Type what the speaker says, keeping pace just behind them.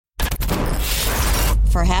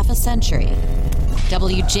For half a century,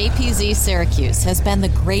 WJPZ Syracuse has been the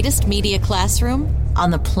greatest media classroom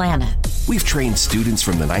on the planet. We've trained students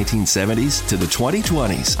from the 1970s to the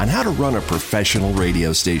 2020s on how to run a professional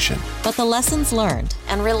radio station. But the lessons learned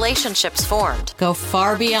and relationships formed go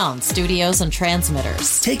far beyond studios and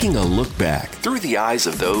transmitters. Taking a look back through the eyes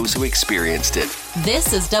of those who experienced it.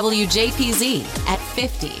 This is WJPZ at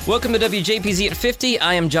 50. Welcome to WJPZ at 50.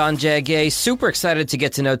 I am John Jagay. Super excited to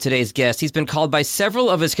get to know today's guest. He's been called by several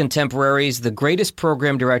of his contemporaries the greatest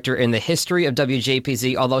program director in the history of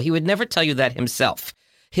WJPZ, although he would never tell you that himself.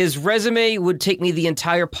 His resume would take me the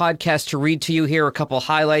entire podcast to read to you. Here are a couple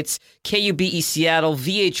highlights. KUBE Seattle,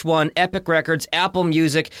 VH1, Epic Records, Apple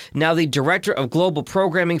Music, now the Director of Global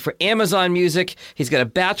Programming for Amazon Music. He's got a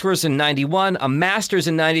bachelor's in 91, a master's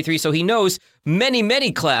in 93, so he knows many,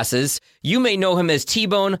 many classes. You may know him as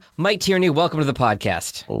T-Bone. Mike Tierney, welcome to the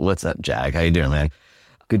podcast. What's up, Jag? How you doing, man?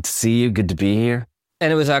 Good to see you. Good to be here.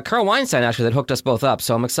 And it was Carl Weinstein, actually, that hooked us both up.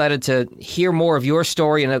 So I'm excited to hear more of your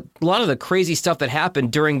story and a lot of the crazy stuff that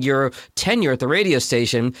happened during your tenure at the radio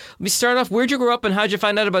station. Let me start off. Where'd you grow up and how'd you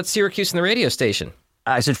find out about Syracuse and the radio station?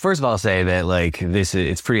 I should first of all say that,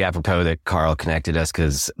 it's pretty apropos that Carl connected us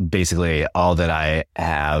because basically all that I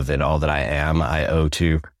have and all that I am, I owe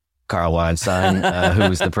to Carl Weinstein, who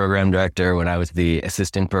was the program director when I was the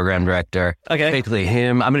assistant program director. Okay. Basically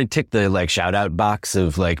him. I'm going to tick the shout out box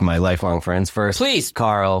of my lifelong friends first. Please.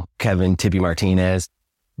 Carl, Kevin, Tippy Martinez.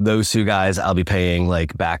 Those two guys I'll be paying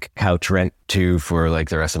back couch rent to for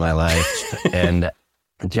the rest of my life. And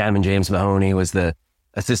James Mahoney was the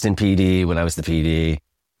assistant PD when I was the PD.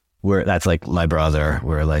 That's my brother.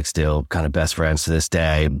 We're still kind of best friends to this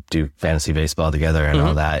day, do fantasy baseball together and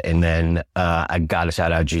all that. And then I got to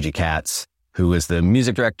shout out Gigi Katz, who was the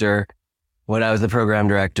music director when I was the program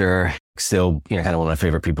director. Still, kind of one of my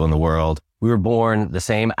favorite people in the world. We were born the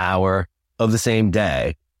same hour of the same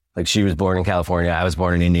day. She was born in California. I was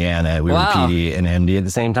born in Indiana. We were PD and MD at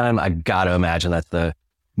the same time. I got to imagine that's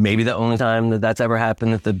maybe the only time that's ever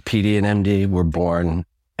happened that the PD and MD were born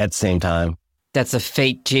at the same time. That's a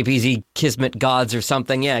fate, JPZ Kismet gods or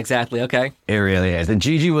something. Yeah, exactly. Okay. It really is. And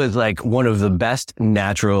Gigi was one of the best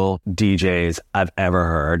natural DJs I've ever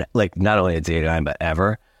heard. Not only at Z89, but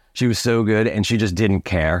ever. She was so good and she just didn't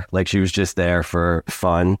care. She was just there for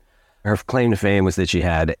fun. Her claim to fame was that she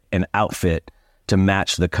had an outfit to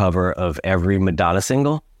match the cover of every Madonna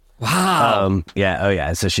single. Wow. Yeah. Oh,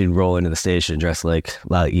 yeah. So she'd roll into the station dressed like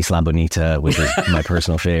La Isla Bonita, which is my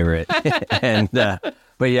personal favorite.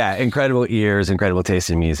 But yeah, incredible ears, incredible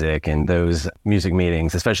taste in music, and those music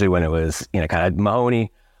meetings, especially when it was, kind of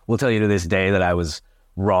Mahoney will tell you to this day that I was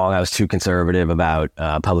wrong. I was too conservative about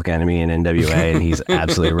Public Enemy and NWA, and he's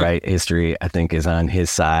absolutely right. History, I think, is on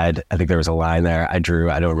his side. I think there was a line there I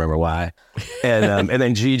drew. I don't remember why. And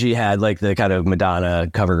then Gigi had the kind of Madonna,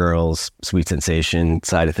 CoverGirls, Sweet Sensation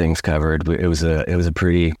side of things covered. It was a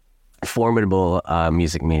pretty formidable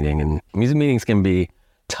music meeting, and music meetings can be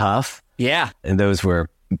tough. Yeah. And those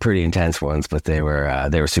were pretty intense ones, but they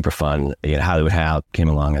were super fun. Hollywood Hal came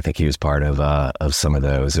along. I think he was part of some of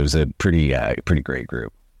those. It was a pretty great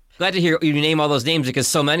group. Glad to hear you name all those names because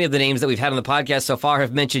so many of the names that we've had on the podcast so far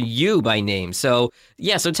have mentioned you by name. So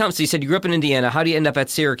tell me, so you said you grew up in Indiana. How do you end up at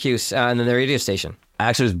Syracuse and then the radio station? I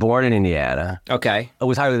actually was born in Indiana. Okay. I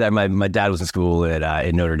was hardly there. My dad was in school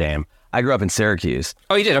at Notre Dame. I grew up in Syracuse.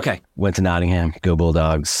 Oh, you did? Okay. Went to Nottingham. Go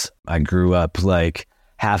Bulldogs. I grew up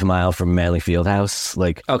half a mile from Manley Fieldhouse.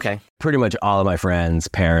 Okay. Pretty much all of my friends'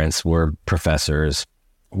 parents were professors.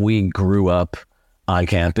 We grew up on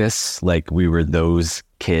campus. We were those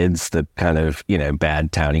kids, the kind of,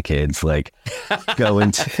 bad towny kids,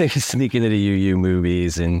 going to sneak into the UU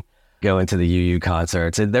movies and going to the UU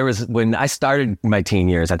concerts. And when I started my teen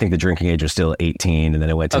years, I think the drinking age was still 18 and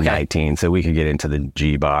then it went to 19. So we could get into the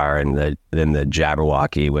G bar and then the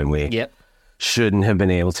Jabberwocky when we shouldn't have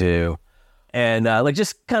been able to. And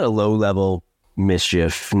just kind of low level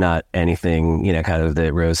mischief, not anything, kind of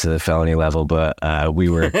that rose to the felony level, but we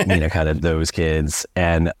were, kind of those kids.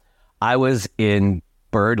 And I was in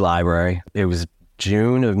Byrd Library. It was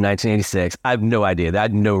June of 1986. I have no idea. I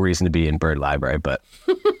had no reason to be in Byrd Library, but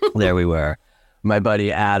there we were. My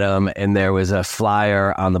buddy Adam, and there was a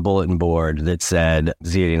flyer on the bulletin board that said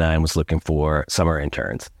Z89 was looking for summer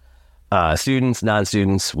interns. Students,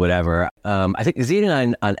 non-students, whatever. I think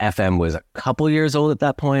Z89 on FM was a couple years old at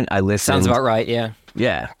that point. I listened. Sounds about right, yeah.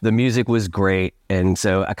 Yeah, the music was great. And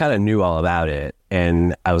so I kind of knew all about it.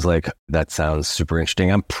 And I was like, that sounds super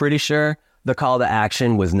interesting. I'm pretty sure the call to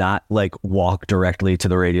action was not like walk directly to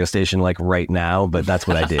the radio station like right now, but that's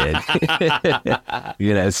what I did.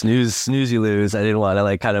 You know, snooze you lose. I didn't want to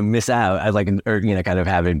like kind of miss out. I like, or, you know, kind of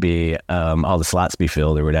have it be all the slots be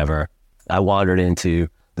filled or whatever. I wandered into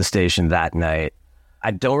the station that night. I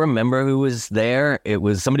don't remember who was there. It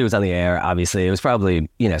was somebody was on the air. Obviously, it was probably,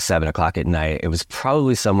 you know, 7:00 at night. It was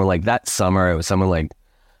probably someone like that summer. It was someone like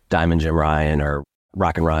Diamond Jim Ryan or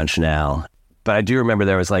Rockin' Ron Schnell. But I do remember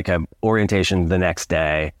there was like a orientation the next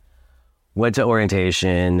day. Went to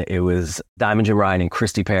orientation. It was Diamond Jim Ryan and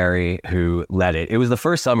Christy Perry who led it. It was the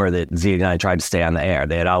first summer that Z89 tried to stay on the air.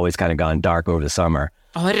 They had always kind of gone dark over the summer.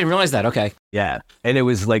 Oh, I didn't realize that. Okay. Yeah. And it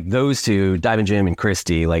was like those two, Diamond Jim and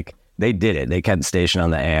Christy, like they did it. They kept the station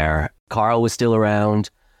on the air. Carl was still around.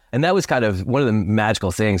 And that was kind of one of the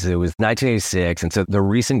magical things. It was 1986. And so the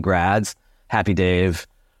recent grads, Happy Dave,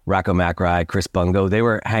 Rocco McRae, Chris Bungo, they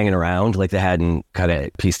were hanging around like they hadn't kind of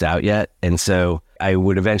pieced out yet. And so I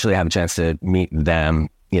would eventually have a chance to meet them,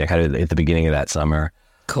 you know, kind of at the beginning of that summer.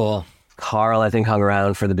 Cool. Carl, I think, hung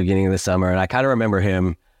around for the beginning of the summer. And I kind of remember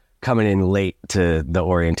him coming in late to the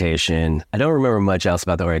orientation. I don't remember much else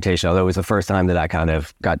about the orientation, although it was the first time that I kind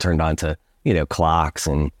of got turned on to, you know, clocks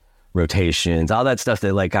and rotations, all that stuff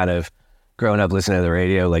that like kind of growing up listening to the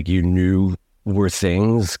radio, like you knew were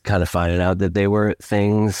things, kind of finding out that they were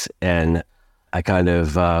things. And I kind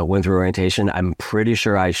of went through orientation. I'm pretty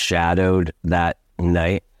sure I shadowed that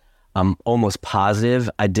night. I'm almost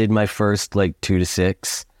positive I did my first like 2 to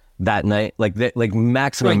 6 that night. Like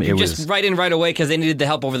maximum, right, it just was right in right away because they needed the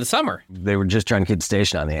help over the summer. They were just trying to keep the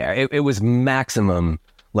station on the air. It was maximum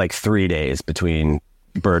like 3 days between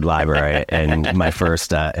Bird Library and my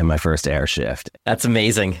first air shift. That's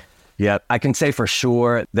amazing. Yeah, I can say for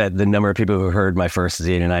sure that the number of people who heard my first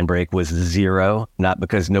Z89 break was 0, not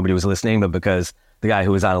because nobody was listening, but because the guy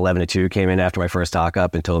who was on 11 to 2 came in after my first talk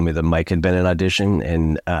up and told me the mic had been an audition.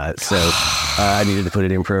 And so I needed to put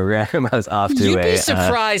it in program. I was off to You'd be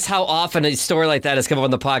surprised how often a story like that has come up on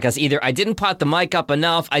the podcast. Either I didn't pot the mic up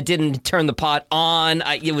enough, I didn't turn the pot on,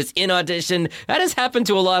 it was in audition. That has happened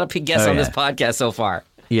to a lot of guests on this podcast so far.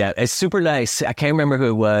 Yeah, it's super nice. I can't remember who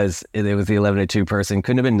it was. It was the 11 to 2 person.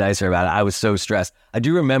 Couldn't have been nicer about it. I was so stressed. I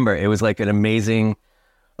do remember it was like an amazing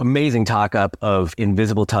talk up of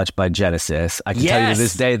Invisible Touch by Genesis. I can tell you to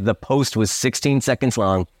this day, the post was 16 seconds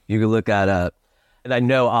long. You can look that up. And I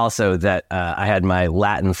know also that I had my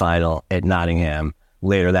Latin final at Nottingham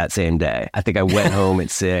later that same day. I think I went home at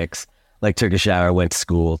 6, like took a shower, went to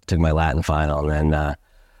school, took my Latin final. And then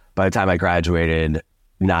by the time I graduated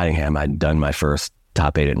Nottingham, I'd done my first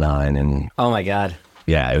top 8 at 9. And oh my God.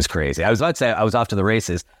 Yeah, it was crazy. I was about to say I was off to the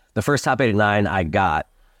races. The first top 8 at 9 I got,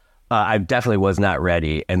 I definitely was not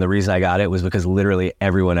ready. And the reason I got it was because literally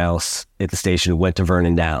everyone else at the station went to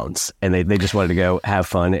Vernon Downs and they just wanted to go have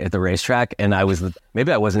fun at the racetrack. And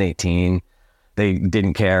maybe I wasn't 18. They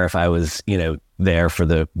didn't care if I was, you know, there for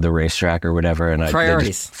the racetrack or whatever. And they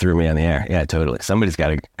just threw me on the air. Yeah, totally. Somebody's got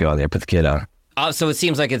to go on there, put the kid on. So it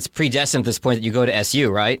seems like it's predestined at this point that you go to SU,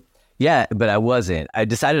 right? Yeah, but I wasn't. I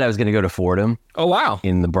decided I was going to go to Fordham. Oh, wow.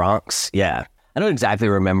 In the Bronx. Yeah. I don't exactly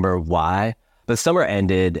remember why, but summer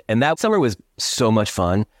ended and that summer was so much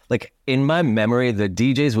fun. Like in my memory, the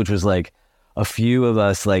DJs, which was like a few of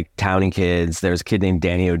us like townie kids, there was a kid named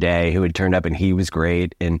Danny O'Day who had turned up and he was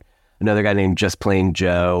great. And another guy named Just Plain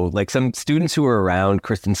Joe, like some students who were around.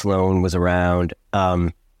 Kristen Sloan was around.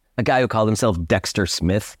 A guy who called himself Dexter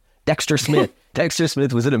Smith. Dexter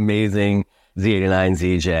Smith was an amazing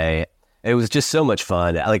Z89 ZJ. It was just so much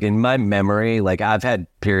fun. Like in my memory, like I've had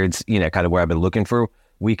periods, you know, kind of where I've been looking for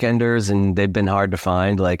weekenders and they've been hard to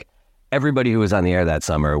find. Like everybody who was on the air that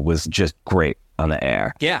summer was just great on the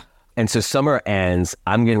air. Yeah. And so summer ends,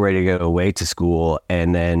 I'm getting ready to go away to school.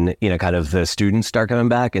 And then, you know, kind of the students start coming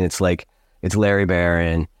back and it's like, it's Larry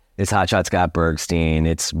Barron, it's Hotshot Scott Bergstein,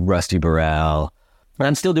 it's Rusty Burrell. And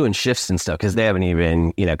I'm still doing shifts and stuff because they haven't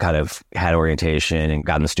even, you know, kind of had orientation and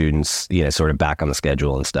gotten the students, you know, sort of back on the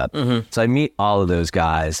schedule and stuff. Mm-hmm. So I meet all of those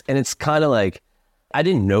guys and it's kind of like, I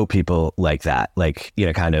didn't know people like that. Like, you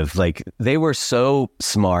know, kind of like they were so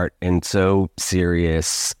smart and so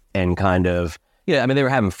serious and kind of, yeah, I mean, they were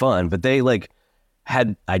having fun, but they like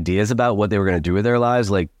had ideas about what they were going to do with their lives.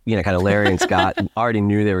 Like, you know, kind of Larry and Scott already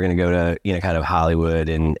knew they were going to go to, you know, kind of Hollywood,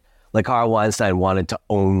 and like Carl Weinstein wanted to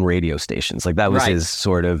own radio stations. Like that was his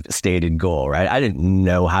sort of stated goal, right? I didn't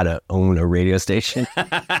know how to own a radio station.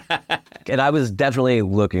 And I was definitely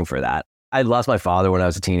looking for that. I lost my father when I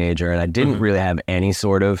was a teenager and I didn't really have any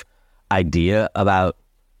sort of idea about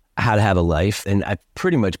how to have a life. And I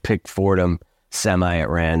pretty much picked Fordham semi at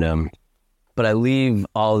random. But I leave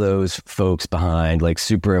all those folks behind, like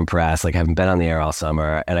super impressed, like having been on the air all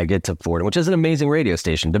summer. And I get to Fordham, which is an amazing radio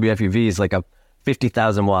station. WFUV is like a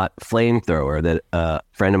 50,000 watt flamethrower that a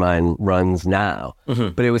friend of mine runs now.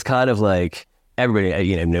 But it was kind of like,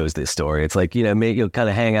 everybody, knows this story. It's like, maybe you'll kind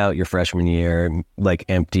of hang out your freshman year, like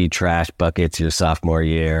empty trash buckets your sophomore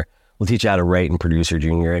year. We'll teach you how to write and produce your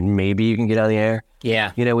junior, and maybe you can get on the air.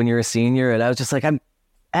 Yeah. When you're a senior. And I was just like,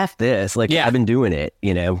 F this. Like, I've been doing it,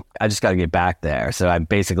 I just got to get back there. So I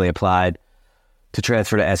basically applied to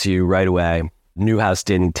transfer to SU right away. Newhouse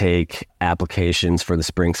didn't take applications for the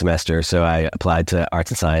spring semester, so I applied to Arts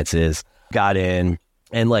and Sciences, got in,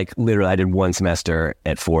 and like literally I did one semester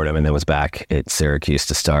at Fordham and then was back at Syracuse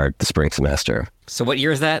to start the spring semester. So what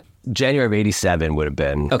year is that? January of 87 would have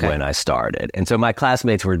been when I started. And so my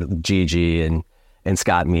classmates were Gigi and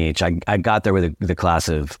Scott Meach. I got there with the class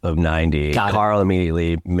of 90. Carl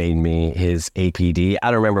immediately made me his APD.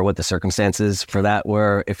 I don't remember what the circumstances for that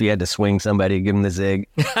were, if he had to swing somebody, give him the zig.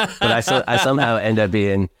 But I somehow end up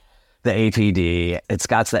being the APD. And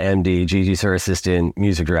Scott's the MD, Gigi's her assistant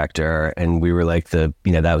music director. And we were like that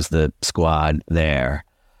was the squad there.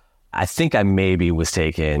 I think I maybe was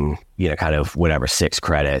taking, kind of whatever, 6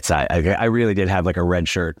 credits. I really did have like a red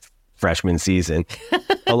shirt freshman season,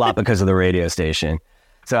 a lot because of the radio station.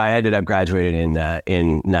 So I ended up graduating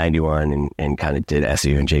in 91 and kind of did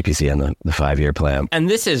SU and JPC on the 5-year plan. And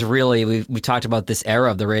this is really, we talked about this era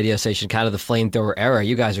of the radio station, kind of the flamethrower era.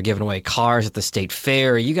 You guys are giving away cars at the state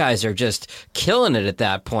fair. You guys are just killing it at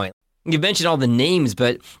that point. You mentioned all the names,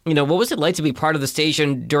 but, what was it like to be part of the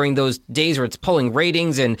station during those days where it's pulling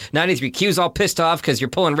ratings and 93Q's all pissed off because you're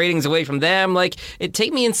pulling ratings away from them? Like,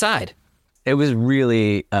 take me inside. It was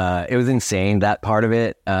really, it was insane, that part of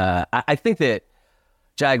it. I think that,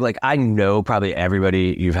 Jag, like, I know probably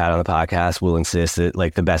everybody you've had on the podcast will insist that,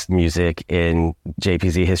 like, the best music in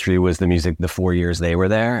JPZ history was the music the 4 years they were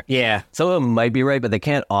there. Yeah. Some of them might be right, but they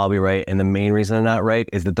can't all be right. And the main reason they're not right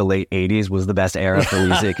is that the late 80s was the best era for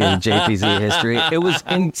music in JPZ history. It was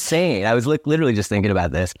insane. I was literally just thinking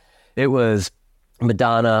about this. It was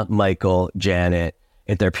Madonna, Michael, Janet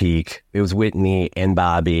at their peak. It was Whitney and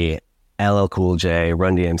Bobby, LL Cool J,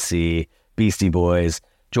 Run DMC, Beastie Boys,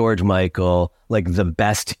 George Michael, like the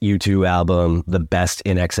best U2 album, the best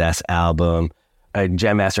INXS album.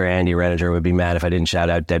 Jam Master Andy Redinger would be mad if I didn't shout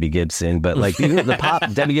out Debbie Gibson, but like the pop,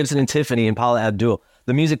 Debbie Gibson and Tiffany and Paula Abdul,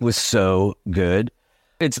 the music was so good.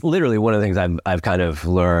 It's literally one of the things I've kind of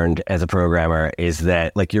learned as a programmer is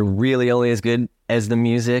that like you're really only as good as the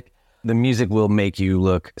music. The music will make you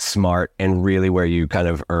look smart, and really where you kind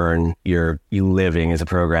of earn your living as a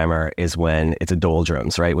programmer is when it's a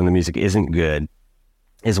doldrums, right? When the music isn't good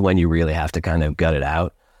is when you really have to kind of gut it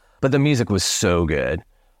out. But the music was so good,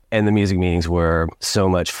 and the music meetings were so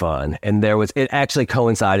much fun. And it actually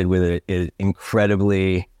coincided with an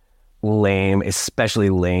incredibly lame,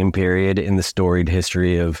 especially lame period in the storied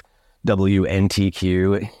history of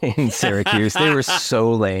WNTQ in Syracuse. They were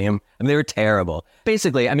so lame. I mean, they were terrible.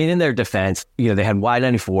 Basically, I mean, in their defense, they had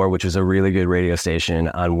Y94, which was a really good radio station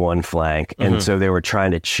on one flank. And so they were trying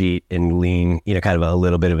to cheat and lean, kind of a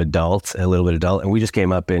little bit adult. And we just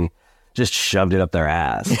came up and just shoved it up their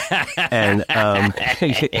ass. And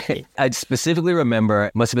I specifically remember,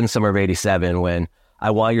 it must have been the summer of 87 when I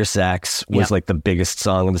Want Your Sex was like the biggest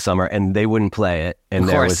song of the summer, and they wouldn't play it. And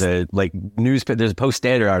there was there's a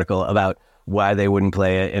Post-Standard article about why they wouldn't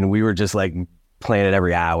play it, and we were just like playing it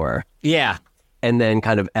every hour. Yeah. And then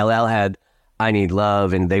kind of LL had I Need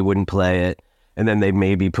Love, and they wouldn't play it. And then they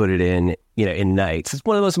maybe put it in Nights. It's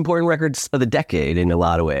one of the most important records of the decade in a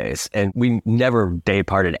lot of ways. And we never day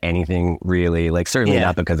parted anything really, like certainly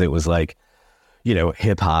not because it was like,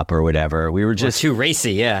 hip hop or whatever. We were just too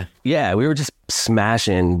racy. Yeah. Yeah. We were just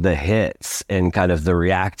smashing the hits and kind of the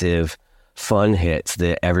reactive fun hits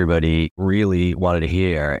that everybody really wanted to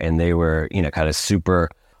hear. And they were, kind of super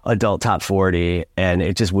adult top 40. And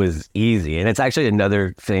it just was easy. And it's actually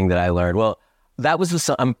another thing that I learned. Well, that was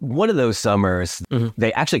one of those summers.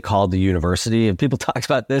 They actually called the university, and people talked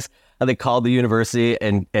about this, how they called the university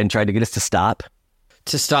and tried to get us to stop.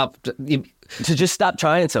 To just stop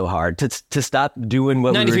trying so hard, to stop doing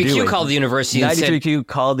what we were doing. 93Q called the university. 93Q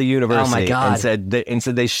called the university. Oh my God. And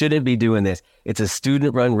said they shouldn't be doing this. It's a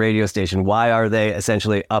student-run radio station. Why are they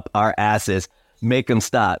essentially up our asses? Make them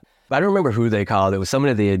stop. I don't remember who they called. It was someone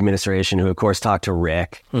at the administration who, of course, talked to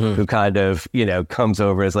Rick, who kind of, comes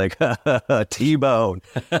over as like, T-Bone.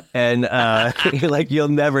 And like, you'll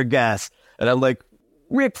never guess. And I'm like,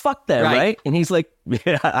 Rick, fuck them, right? And he's like,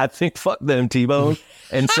 yeah, I think fuck them, T-Bone.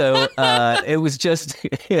 And so it was just,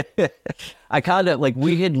 I kind of like,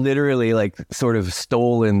 we had literally like sort of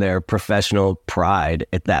stolen their professional pride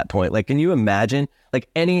at that point. Like, can you imagine, like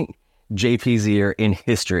any JPZer in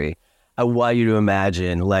history, I want you to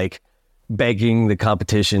imagine like begging the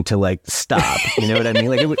competition to like stop. You know what I mean?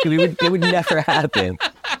 Like it would never happen.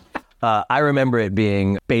 I remember it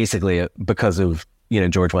being basically because of,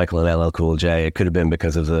 George Michael and LL Cool J. It could have been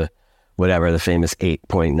because of the famous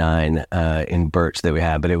 8.9 in Birch that we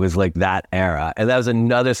had, but it was like that era. And that was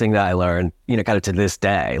another thing that I learned, kind of to this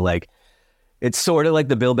day. Like, it's sort of like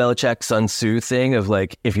the Bill Belichick Sun Tzu thing of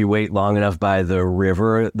like, if you wait long enough by the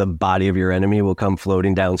river, the body of your enemy will come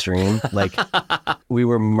floating downstream. Like, we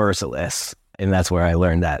were merciless. And that's where I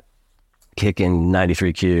learned that. Kicking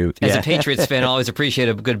 93Q. As a Patriots fan, I always appreciate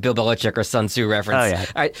a good Bill Belichick or Sun Tzu reference. Oh, yeah.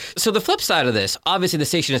 All right. So the flip side of this, obviously the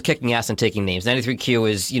station is kicking ass and taking names. 93Q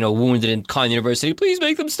is, wounded in Khan University. Please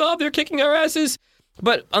make them stop. They're kicking our asses.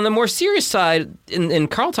 But on the more serious side, and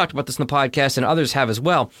Carl talked about this in the podcast and others have as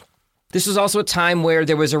well, this was also a time where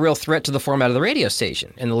there was a real threat to the format of the radio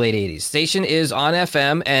station in the late 80s. Station is on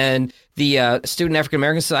FM, and the Student African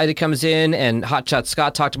American Society comes in, and Hotshot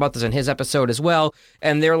Scott talked about this in his episode as well.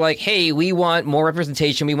 And they're like, hey, we want more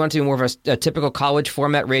representation. We want to do more of a typical college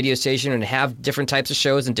format radio station and have different types of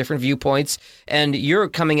shows and different viewpoints. And you're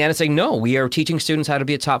coming in and saying, no, we are teaching students how to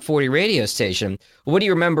be a top 40 radio station. What do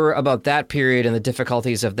you remember about that period and the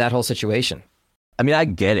difficulties of that whole situation? I mean, I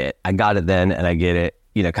get it. I got it then, and I get it,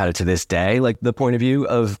 kind of to this day, like the point of view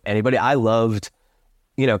of anybody. I loved,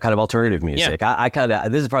 kind of alternative music. Yeah.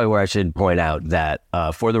 This is probably where I should point out that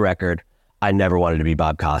for the record, I never wanted to be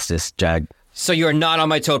Bob Costas, Jag. So you're not on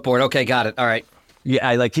my tote board. Okay, got it. All right. Yeah,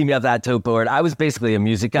 I like keep me off that tote board. I was basically a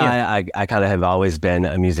music guy. Yeah. I kind of have always been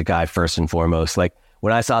a music guy first and foremost. Like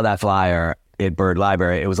when I saw that flyer at Bird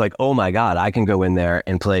Library, it was like, oh my God, I can go in there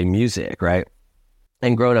and play music, right?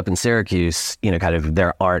 And growing up in Syracuse, kind of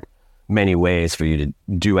there aren't many ways for you to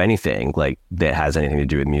do anything like that has anything to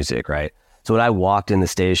do with music, right? So when I walked in the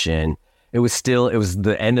station, it was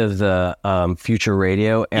the end of the future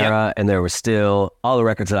radio era, yep. And there were still all the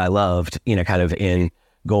records that I loved, kind of in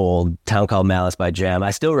gold. Town Called Malice by Jam. I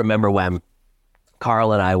still remember when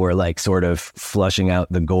Carl and I were like sort of flushing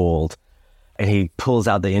out the gold, and he pulls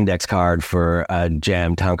out the index card for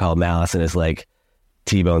Jam, Town Called Malice, and is like,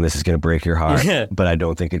 T-Bone, this is going to break your heart, but I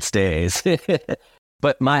don't think it stays.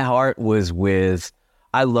 But my heart was with,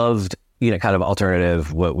 I loved, kind of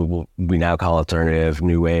alternative, what we now call alternative,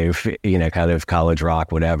 new wave, kind of college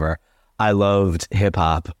rock, whatever. I loved hip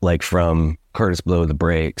hop, like from Curtis Blow the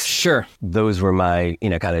Breaks. Sure. Those were my,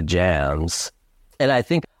 kind of jams. And I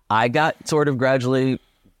think I got sort of gradually,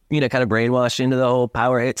 kind of brainwashed into the whole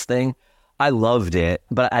power hits thing. I loved it,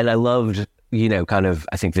 and I loved, kind of,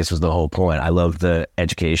 I think this was the whole point. I loved the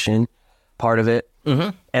education part of it.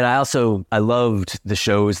 Mm-hmm. And I loved the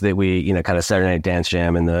shows that we, kind of Saturday Night Dance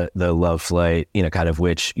Jam and the Love Flight, kind of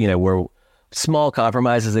which, were small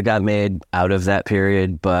compromises that got made out of that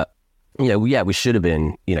period. But, we should have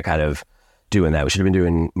been, kind of doing that. We should have been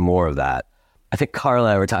doing more of that. I think Carl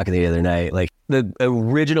and I were talking the other night, like the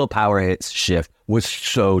original Power Hits shift was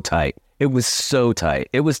so tight. It was so tight.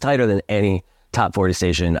 It was tighter than any top 40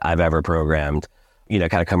 station I've ever programmed,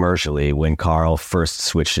 kind of commercially when Carl first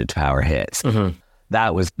switched it to Power Hits. Mm-hmm.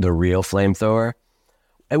 That was the real flamethrower.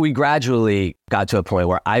 And we gradually got to a point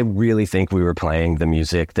where I really think we were playing the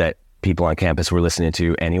music that people on campus were listening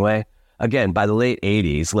to anyway. Again, by the late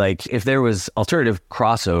 80s, like if there was alternative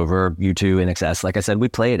crossover, U2, NXS, like I said, we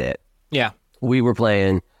played it. Yeah. We were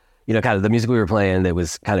playing, kind of the music we were playing that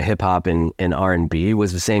was kind of hip hop and R&B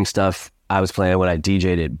was the same stuff I was playing when I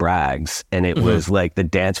DJ'd at Bragg's. And it was like the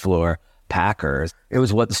dance floor packers. It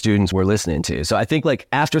was what the students were listening to. So I think like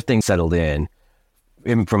after things settled in,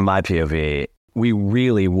 from my POV, we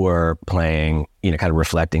really were playing, kind of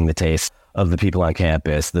reflecting the taste of the people on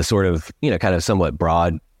campus, the sort of, kind of somewhat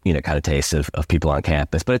broad, kind of taste of people on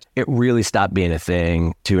campus. But it really stopped being a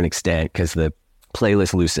thing to an extent because the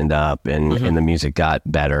playlist loosened up and the music got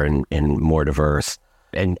better and more diverse.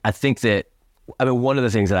 And I think that, one of the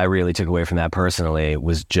things that I really took away from that personally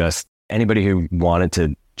was just anybody who wanted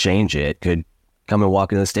to change it could come and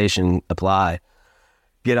walk into the station, apply,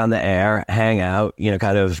 get on the air, hang out,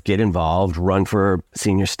 kind of get involved, run for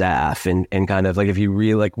senior staff, and kind of like, if you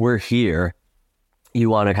really like, we're here, you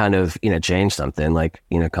want to kind of, change something, like,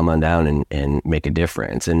 come on down and make a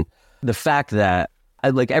difference. And the fact that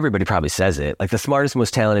like everybody probably says it, like the smartest,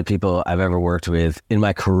 most talented people I've ever worked with in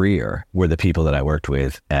my career were the people that I worked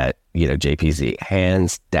with at, JPZ,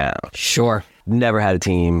 hands down. Sure. Never had a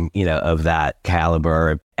team, of that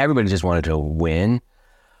caliber. Everybody just wanted to win.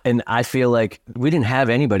 And I feel like we didn't have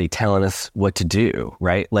anybody telling us what to do,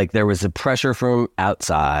 right? Like there was a pressure from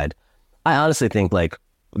outside. I honestly think like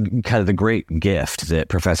kind of the great gift that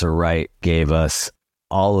Professor Wright gave us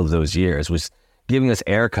all of those years was giving us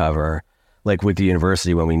air cover, like with the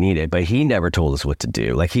university when we needed, but he never told us what to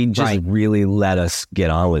do. Like he just really let us get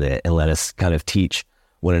on with it and let us kind of teach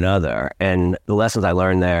one another. And the lessons I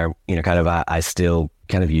learned there, you know, kind of I still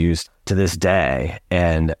kind of use to this day.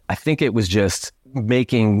 And I think it was just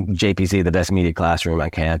making JPZ the best media classroom on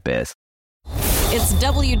campus. It's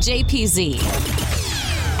WJPZ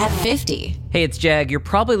at 50. Hey, it's Jag. You're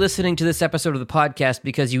probably listening to this episode of the podcast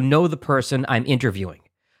because you know the person I'm interviewing.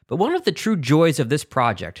 But one of the true joys of this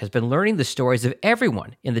project has been learning the stories of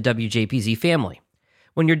everyone in the WJPZ family.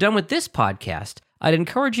 When you're done with this podcast, I'd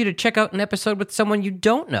encourage you to check out an episode with someone you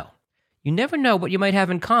don't know. You never know what you might have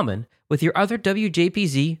in common with your other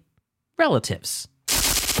WJPZ relatives.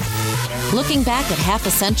 Looking back at half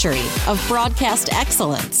a century of broadcast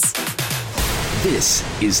excellence. This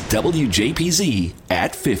is WJPZ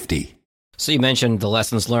at 50. So you mentioned the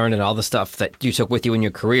lessons learned and all the stuff that you took with you in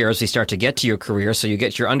your career as you start to get to your career. So you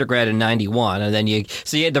get your undergrad in 91, and then you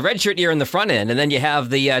had the redshirt year in the front end, and then you have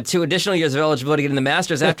the 2 additional years of eligibility to get in the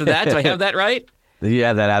master's after that. Do I have that right? You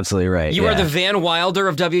have that absolutely right. You are the Van Wilder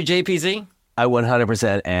of WJPZ? I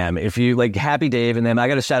 100% am. If you like Happy Dave and them, I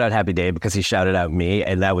got to shout out Happy Dave because he shouted out me,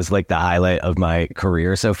 and that was like the highlight of my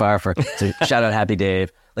career so far. So shout out Happy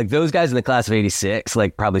Dave. Like those guys in the class of 86,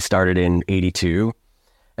 like probably started in 82.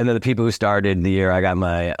 And then the people who started the year I got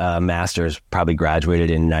my master's probably graduated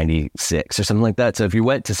in 96 or something like that. So if you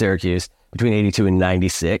went to Syracuse between 82 and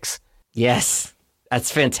 96. Yes, that's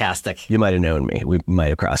fantastic. You might have known me. We might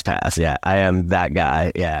have crossed paths. Yeah, I am that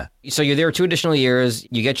guy. Yeah. So you're there 2 additional years,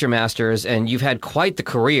 you get your master's, and you've had quite the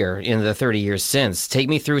career in the 30 years since. Take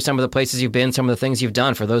me through some of the places you've been, some of the things you've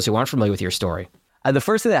done for those who aren't familiar with your story. The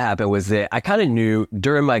first thing that happened was that I kind of knew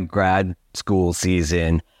during my grad school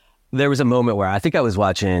season, there was a moment where I think I was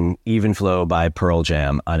watching Even Flow by Pearl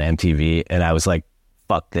Jam on MTV, and I was like,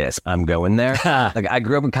 fuck this, I'm going there. Like I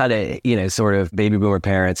grew up with kind of, you know, sort of baby boomer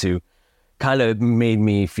parents who kind of made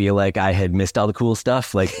me feel like I had missed all the cool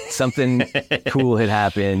stuff. Like something cool had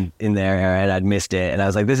happened in their era and I'd missed it. And I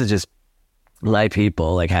was like, this is just my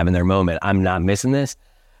people like having their moment. I'm not missing this.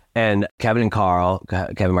 And Kevin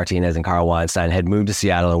Martinez and Carl Weinstein had moved to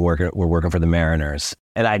Seattle and were working for the Mariners.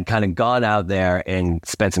 And I'd kind of gone out there and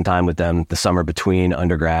spent some time with them the summer between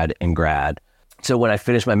undergrad and grad. So when I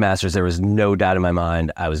finished my master's, there was no doubt in my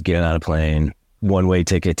mind I was getting on a plane, one-way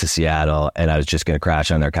ticket to Seattle, and I was just going to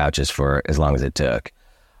crash on their couches for as long as it took.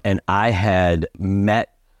 And I had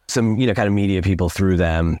met some, you know, kind of media people through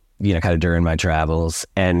them, you know, kind of during my travels.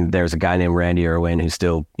 And there's a guy named Randy Irwin who's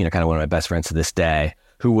still, you know, kind of one of my best friends to this day,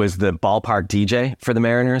 who was the ballpark DJ for the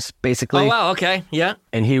Mariners, basically. Oh, wow. Okay. Yeah.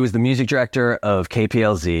 And he was the music director of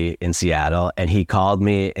KPLZ in Seattle. And he called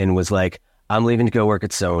me and was like, I'm leaving to go work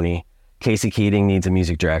at Sony. Casey Keating needs a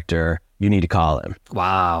music director. You need to call him.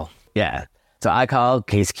 Wow. Yeah. So I called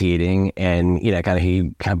Casey Keating and, you know,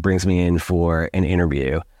 he kind of brings me in for an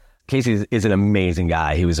interview. Casey is an amazing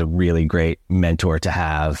guy. He was a really great mentor to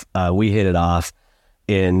have. We hit it off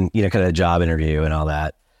in, you know, kind of a job interview and all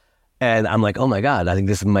that. And I'm like, oh my God, I think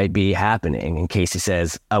this might be happening. And Casey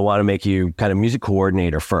says, I want to make you kind of music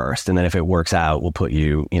coordinator first. And then if it works out, we'll put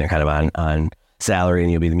you, you know, kind of on salary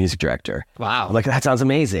and you'll be the music director. Wow. I'm like, that sounds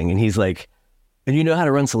amazing. And he's like, and you know how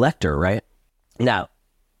to run Selector, right? Now,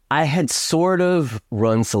 I had sort of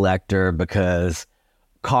run Selector because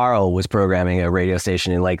Carl was programming a radio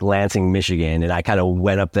station in like Lansing, Michigan. And I kind of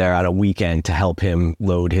went up there on a weekend to help him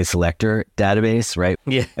load his Selector database, right?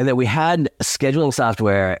 Yeah. And then we had scheduling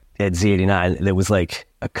software at Z89 that was like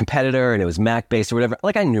a competitor and it was Mac based or whatever.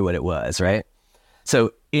 Like I knew what it was, right?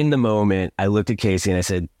 So in the moment, I looked at Casey and I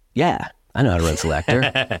said, yeah, I know how to run Selector.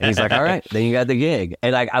 And he's like, all right, then you got the gig.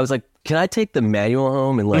 And I was like, can I take the manual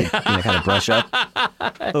home and like, you know, kind of brush up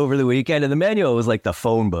over the weekend? And the manual was like the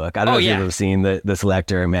phone book. I don't know if you've ever seen the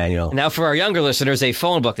Selector manual. Now for our younger listeners, a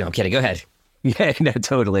phone book. No, I'm kidding. Go ahead. Yeah, no,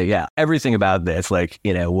 totally. Yeah. Everything about this, like,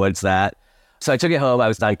 you know, what's that? So I took it home. I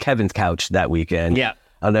was on Kevin's couch that weekend. Yeah.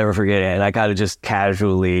 I'll never forget it. And I kind of just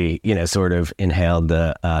casually, you know, sort of inhaled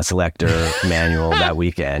the Selector manual that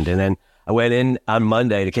weekend. And then I went in on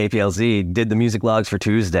Monday to KPLZ, did the music logs for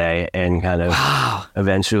Tuesday, and kind of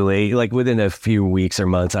eventually, like within a few weeks or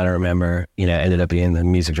months, I don't remember, you know, ended up being the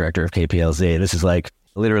music director of KPLZ. This is like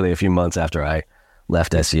literally a few months after I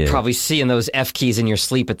left SU. Probably seeing those F keys in your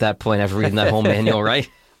sleep at that point after reading that whole manual, right?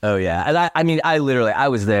 Oh, yeah. And I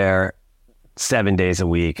was there 7 days a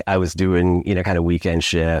week. I was doing, you know, kind of weekend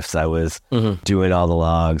shifts. I was doing all the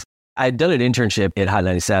logs. I'd done an internship at Hot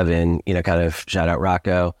 97, kind of shout out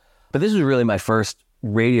Rocco. But this was really my first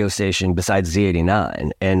radio station besides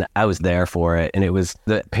Z89. And I was there for it. And it was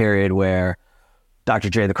the period where Dr.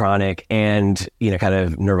 Dre, The Chronic, and, kind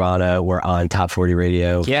of Nirvana were on Top 40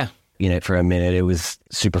 radio. Yeah. For a minute. It was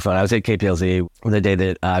super fun. I was at KPLZ the day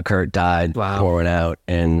that Kurt died. Wow. Pouring out.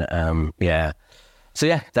 And yeah. So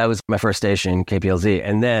yeah, that was my first station, KPLZ.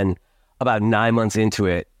 And then about 9 months into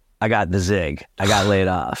it, I got the zig. I got laid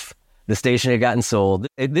off. The station had gotten sold.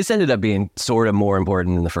 This ended up being sort of more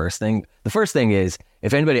important than the first thing. The first thing is,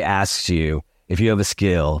 if anybody asks you if you have a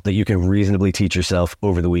skill that you can reasonably teach yourself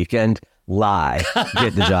over the weekend, lie,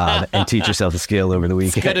 get the job, and teach yourself a skill over the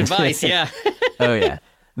weekend. Good advice, yeah. Oh, yeah.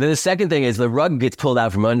 Then the second thing is the rug gets pulled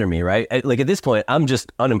out from under me, right? Like at this point, I'm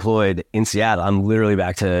just unemployed in Seattle. I'm literally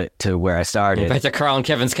back to where I started. Back to Carl and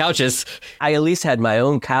Kevin's couches. I at least had my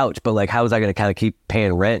own couch, but like, how was I going to kind of keep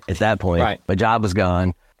paying rent at that point? Right. My job was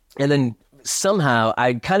gone. And then somehow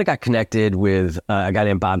I kind of got connected with a guy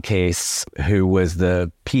named Bob Case, who was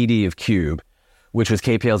the PD of Cube, which was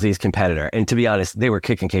KPLZ's competitor. And to be honest, they were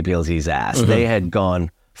kicking KPLZ's ass. Mm-hmm. They had gone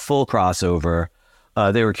full crossover.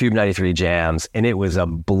 They were Cube 93 jams, and it was a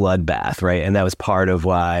bloodbath, right? And that was part of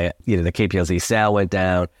why, the KPLZ sale went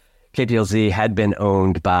down. KPLZ had been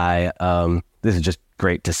owned by, this is just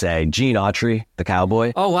great to say, Gene Autry, the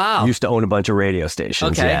cowboy. Oh, wow. Used to own a bunch of radio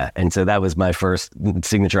stations, okay. Yeah. And so that was my first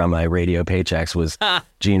signature on my radio paychecks was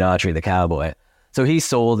Gene Autry, the cowboy. So he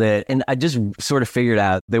sold it, and I just sort of figured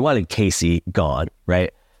out they wanted Casey gone,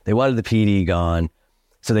 right? They wanted the PD gone.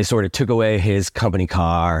 So they sort of took away his company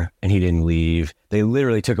car and he didn't leave. They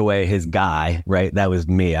literally took away his guy, right? That was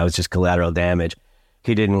me. I was just collateral damage.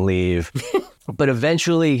 He didn't leave. But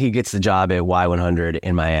eventually he gets the job at Y100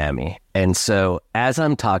 in Miami. And so as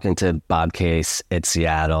I'm talking to Bob Case at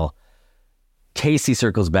Seattle, Casey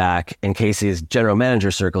circles back and Casey's general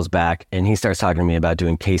manager circles back and he starts talking to me about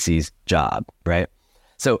doing Casey's job, right?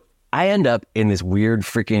 So I end up in this weird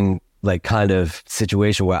freaking kind of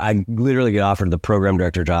situation where I literally get offered the program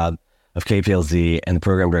director job of KPLZ and the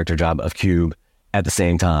program director job of Cube at the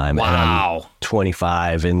same time. Wow. And I'm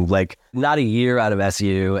 25 and not a year out of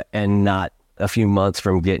SU and not a few months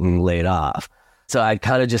from getting laid off. So I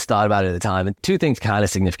kind of just thought about it at the time. And two things kind of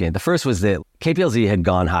significant. The first was that KPLZ had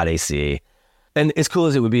gone hot AC. And as cool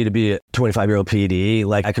as it would be to be a 25-year-old PD,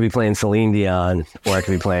 I could be playing Celine Dion or I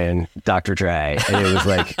could be playing Dr. Dre. And it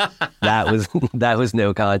was that was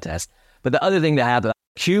no contest. But the other thing that happened,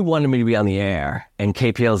 Cube wanted me to be on the air and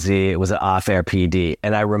KPLZ was an off-air PD.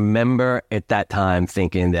 And I remember at that time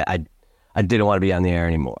thinking that I didn't want to be on the air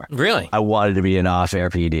anymore. Really? I wanted to be an off-air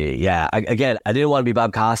PD. Yeah. I didn't want to be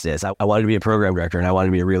Bob Costas. I wanted to be a program director and I wanted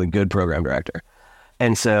to be a really good program director.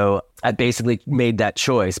 And so I basically made that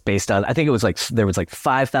choice based on, I think it was there was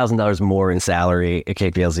 $5,000 more in salary at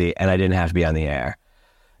KPLZ and I didn't have to be on the air.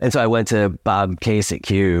 And so I went to Bob Case at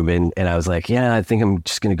Cube and I was like, yeah, I think I'm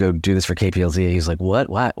just going to go do this for KPLZ. He's like, what?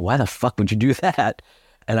 Why the fuck would you do that?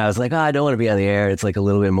 And I was like, I don't want to be on the air. It's a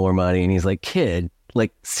little bit more money. And he's like, kid,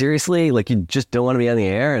 seriously? You just don't want to be on the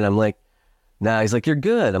air? And I'm like, no. He's like, you're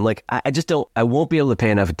good. I'm like, I just don't, I won't be able to pay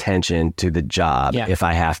enough attention to the job if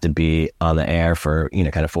I have to be on the air for,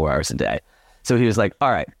 kind of 4 hours a day. So he was like, all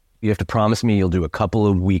right, you have to promise me you'll do a couple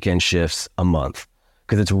of weekend shifts a month.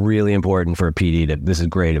 Because it's really important for a PD this is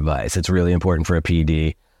great advice. It's really important for a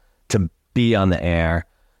PD to be on the air,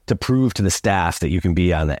 to prove to the staff that you can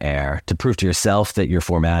be on the air, to prove to yourself that your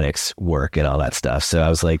formatics work and all that stuff. So I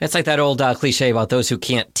was like... It's like that old cliche about those who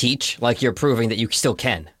can't teach, you're proving that you still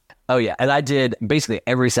can. Oh, yeah. And I did basically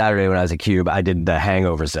every Saturday when I was at Cube, I did the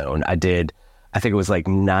hangover zone. I think it was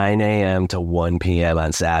 9 a.m. to 1 p.m.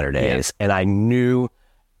 on Saturdays. Yeah. And I knew...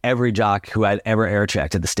 every jock who I'd ever air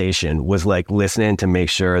checked at the station was listening to make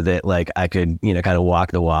sure that I could, kind of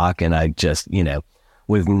walk the walk. And I just,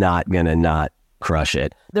 was not going to not crush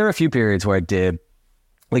it. There were a few periods where I did,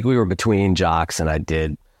 we were between jocks and I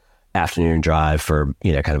did afternoon drive for,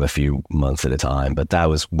 kind of a few months at a time. But that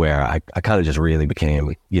was where I kind of just really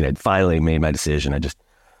became, finally made my decision. I just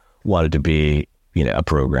wanted to be, a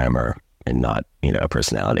programmer and not, a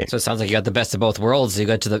personality. So it sounds like you got the best of both worlds. You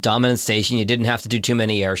got to the dominant station. You didn't have to do too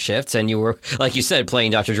many air shifts. And you were, like you said,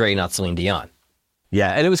 playing Dr. Dre, not Celine Dion.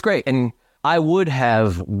 Yeah, and it was great. And I would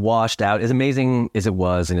have washed out, as amazing as it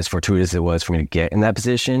was and as fortuitous as it was for me to get in that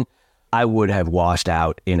position, I would have washed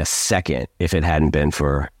out in a second if it hadn't been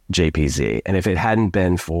for JPZ. And if it hadn't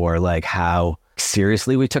been for how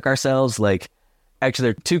seriously we took ourselves, actually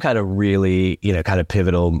there are two kind of really, kind of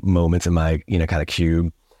pivotal moments in my, kind of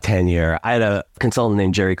Cube tenure. I had a consultant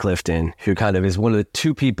named Jerry Clifton who kind of is one of the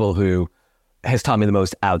two people who has taught me the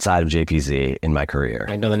most outside of JPZ in my career.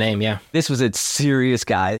 I know the name, yeah. This was a serious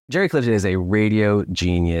guy. Jerry Clifton is a radio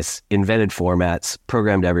genius, invented formats,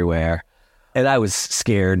 programmed everywhere. And I was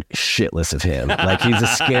scared shitless of him. Like, he's a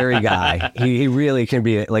scary guy. He really can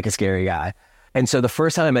be like a scary guy. And so the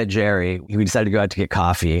first time I met Jerry, we decided to go out to get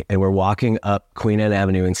coffee, and we're walking up Queen Anne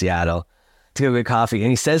Avenue in Seattle to go get coffee. And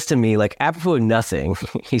he says to me, like, apropos of nothing,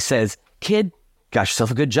 he says, "Kid, got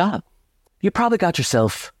yourself a good job. You probably got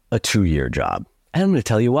yourself a 2-year job. And I'm going to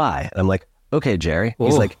tell you why." And I'm like, "Okay, Jerry."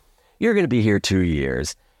 He's like, "You're going to be here 2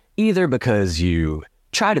 years, either because you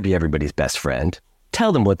try to be everybody's best friend,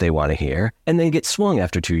 tell them what they want to hear, and then get swung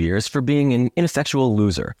after 2 years for being an ineffectual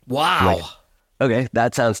loser." Wow. Like, okay,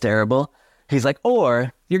 that sounds terrible. He's like,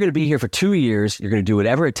 "Or you're going to be here for 2 years. You're going to do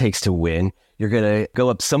whatever it takes to win. You're going to go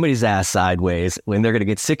up somebody's ass sideways when they're going to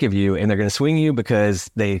get sick of you, and they're going to swing you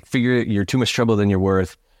because they figure you're too much trouble than you're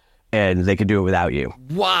worth, and they can do it without you."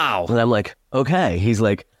 Wow. And I'm like, "Okay." He's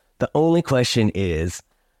like, "The only question is,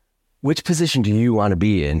 which position do you want to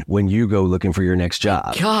be in when you go looking for your next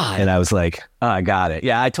job?" God. And I was like, "Oh, I got it."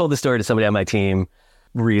 Yeah, I told the story to somebody on my team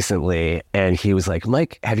recently, and he was like,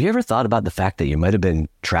 "Mike, have you ever thought about the fact that you might have been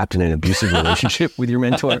trapped in an abusive relationship with your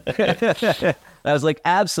mentor?" I was like,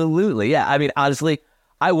 "Absolutely. Yeah." I mean, honestly,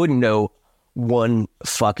 I wouldn't know one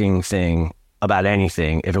fucking thing about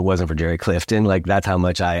anything if it wasn't for Jerry Clifton. Like, that's how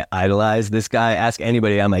much I idolize this guy. Ask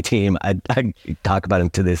anybody on my team. I talk about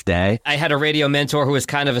him to this day. I had a radio mentor who was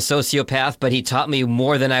kind of a sociopath, but he taught me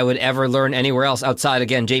more than I would ever learn anywhere else outside,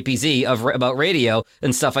 again, JPZ, about radio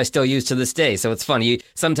and stuff I still use to this day. So it's funny.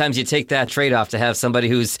 Sometimes you take that trade-off to have somebody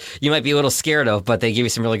who's you might be a little scared of, but they give you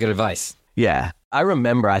some really good advice. Yeah. I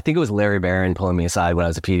remember, I think it was Larry Barron pulling me aside when I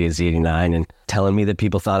was a PD at Z89 and telling me that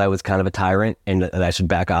people thought I was kind of a tyrant and that I should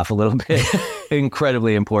back off a little bit.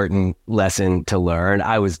 Incredibly important lesson to learn.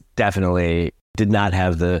 I was definitely did not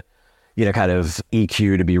have the, kind of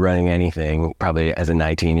EQ to be running anything probably as a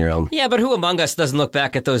 19-year-old. Yeah, but who among us doesn't look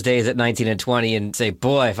back at those days at 19 and 20 and say,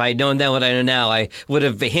 boy, if I'd known then what I know now, I would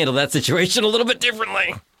have handled that situation a little bit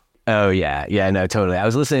differently. Oh, yeah. Yeah, no, totally. I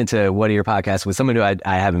was listening to one of your podcasts with someone who I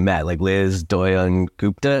haven't met, like Liz Doyon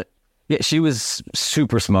Gupta. Yeah, she was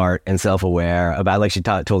super smart and self-aware about, like, she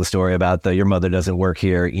told a story about the "your mother doesn't work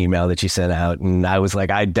here" email that she sent out. And I was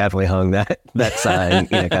like, I definitely hung that sign,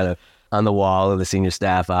 kind of on the wall of the senior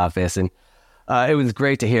staff office. And it was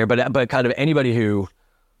great to hear. But kind of anybody who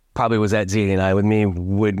probably was at Z89 with me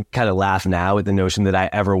would kind of laugh now at the notion that I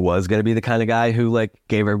ever was going to be the kind of guy who, like,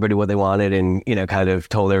 gave everybody what they wanted and, kind of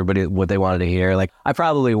told everybody what they wanted to hear. Like, I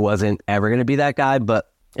probably wasn't ever going to be that guy,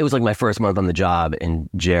 but it was like my first month on the job and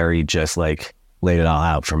Jerry just like laid it all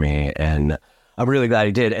out for me. And I'm really glad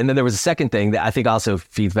he did. And then there was a second thing that I think also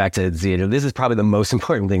feeds back to Z89. This is probably the most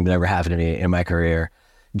important thing that ever happened to me in my career.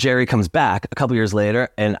 Jerry comes back a couple years later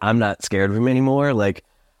and I'm not scared of him anymore. Like,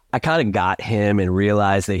 I kind of got him and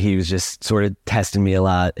realized that he was just sort of testing me a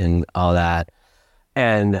lot and all that.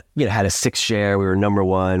 And, had a 6 share. We were number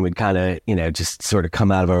 1. We'd kind of, just sort of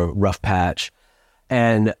come out of a rough patch.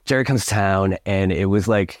 And Jerry comes to town and it was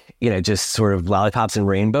like, just sort of lollipops and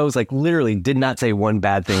rainbows, like literally did not say one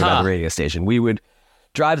bad thing about the radio station. We would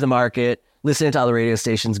drive the market, listen to all the radio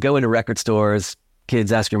stations, go into record stores,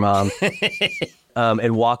 kids, ask your mom.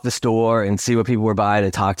 And walk the store and see what people were buying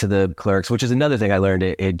and talk to the clerks, which is another thing I learned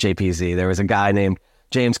at JPZ. There was a guy named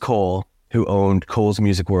James Cole who owned Cole's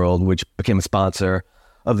Music World, which became a sponsor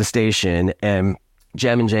of the station. And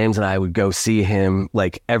Jem and James and I would go see him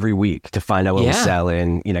like every week to find out what was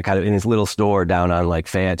selling, kind of in his little store down on like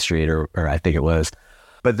Fayette Street or I think it was.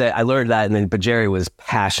 But I learned that. But Jerry was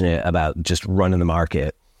passionate about just running the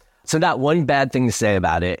market. So not one bad thing to say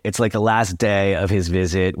about it. It's like the last day of his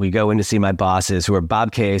visit. We go in to see my bosses, who are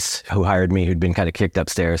Bob Case, who hired me, who'd been kind of kicked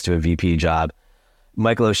upstairs to a VP job,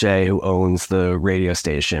 Michael O'Shea, who owns the radio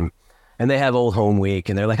station. And they have Old Home Week.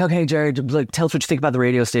 And they're like, "Okay, Jerry, tell us what you think about the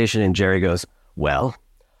radio station." And Jerry goes, "Well,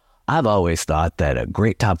 I've always thought that a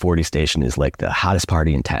great top 40 station is like the hottest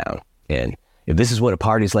party in town. And if this is what a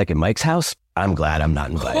party's like at Mike's house, I'm glad I'm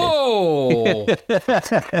not invited." Oh!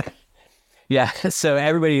 Yeah, so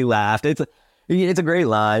everybody laughed. It's a great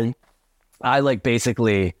line. I like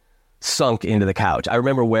basically sunk into the couch. I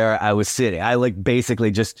remember where I was sitting. I like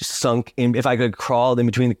basically just sunk in. If I could crawl in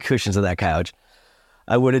between the cushions of that couch,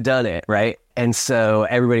 I would have done it, right? And so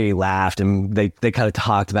everybody laughed and they kind of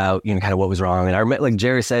talked about, kind of what was wrong. And I remember, like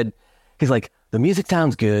Jerry said, he's like, "The music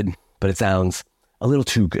sounds good, but it sounds a little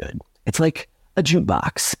too good. It's like a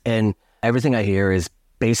jukebox. And everything I hear is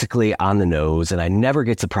basically on the nose, and I never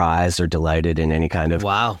get surprised or delighted in any kind of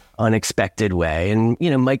unexpected way. And,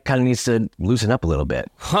 Mike kind of needs to loosen up a little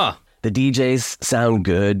bit." Huh. the DJs sound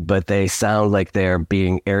good, but they sound like they're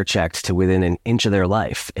being air checked to within an inch of their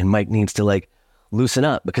life. And Mike needs to like loosen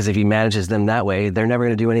up, because if he manages them that way, they're never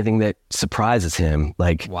going to do anything that surprises him,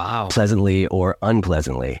 like pleasantly or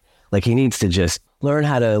unpleasantly. Like he needs to just learn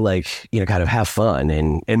how to like, you know, kind of have fun.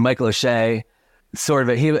 And Michael O'Shea sort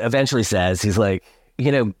of, he eventually says, he's like,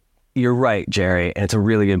 you know, you're right, Jerry. And it's a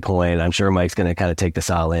really good point. I'm sure Mike's going to kind of take this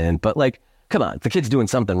all in, but like, come on, the kid's doing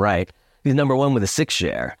something right. He's number one with a 6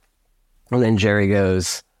 share. And then Jerry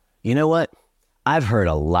goes, you know what? I've heard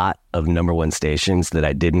a lot of number one stations that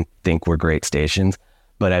I didn't think were great stations,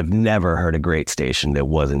 but I've never heard a great station that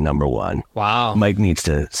wasn't number one. Wow. Mike needs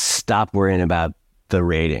to stop worrying about the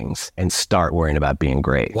ratings and start worrying about being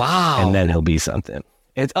great. Wow. And then he'll be something.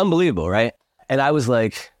 It's unbelievable, right? And I was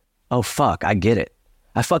like, oh, fuck, I get it.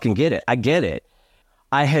 I fucking get it. I get it.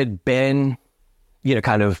 I had been, you know,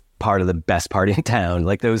 kind of part of the best party in town.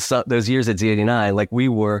 Like those years at Z89, like we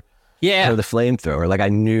were kind of the flamethrower. Like I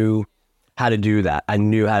knew how to do that. I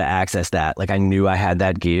knew how to access that. Like I knew I had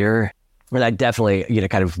that gear. And I definitely, you know,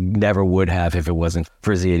 kind of never would have if it wasn't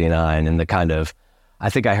for Z89 and the kind of, I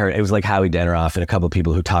think I heard, it was like Howie Deneroff and a couple of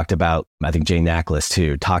people who talked about, I think Jay Nacklis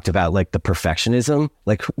too, talked about like the perfectionism.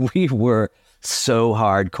 Like we were so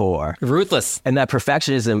hardcore. Ruthless. And that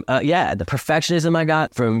perfectionism, the perfectionism I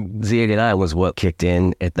got from Z89 was what kicked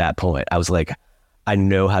in at that point. I was like, I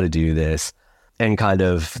know how to do this. And kind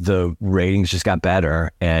of the ratings just got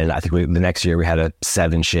better. And I think the next year we had a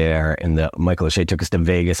 7 share, and Michael O'Shea took us to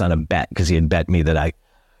Vegas on a bet because he had bet me that I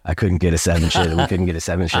couldn't get a 7 share, that we couldn't get a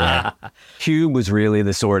 7 share. Cube was really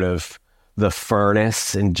the sort of the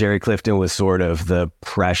furnace, and Jerry Clifton was sort of the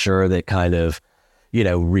pressure that kind of, you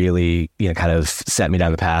know, really, you know, kind of set me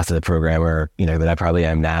down the path of the programmer, you know, that I probably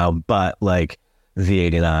am now. But like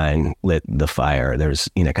Z89 lit the fire. There's,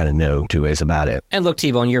 you know, kind of no two ways about it. And look,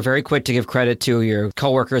 T-Bone, you're very quick to give credit to your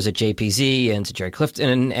coworkers at JPZ and to Jerry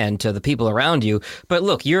Clifton and to the people around you. But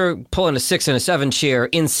look, you're pulling a 6 and a 7 share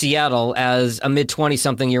in Seattle as a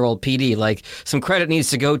mid-20-something-year-old PD. Like, some credit needs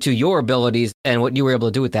to go to your abilities and what you were able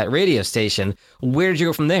to do with that radio station. Where did you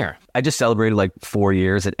go from there? I just celebrated like 4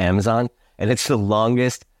 years at Amazon, and it's the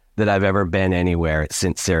longest that I've ever been anywhere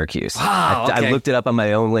since Syracuse. Wow, okay. I looked it up on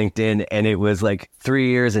my own LinkedIn, and it was like 3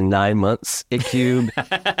 years and 9 months at Cube.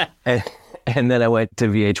 and then I went to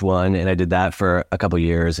VH1, and I did that for a couple of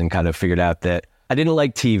years and kind of figured out that I didn't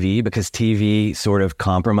like TV because TV sort of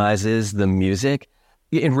compromises the music.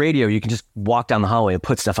 In radio, you can just walk down the hallway and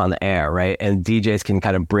put stuff on the air, right? And DJs can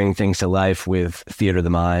kind of bring things to life with theater of the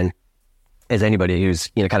mind. As anybody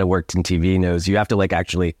who's, you know, kind of worked in TV knows, you have to like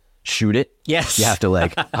actually shoot it. Yes. You have to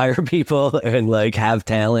like hire people and like have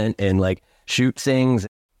talent and like shoot things.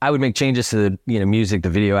 I would make changes to the, you know, music,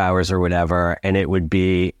 the video hours or whatever, and it would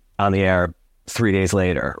be on the air 3 days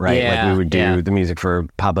later, right? Yeah, like we would do the music for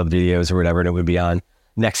pop-up videos or whatever, and it would be on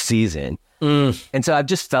next season. And so I've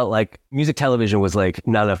just felt like music television was like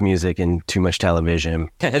not enough music and too much television.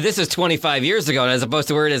 This is 25 years ago as opposed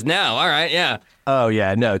to where it is now. All right, yeah. Oh,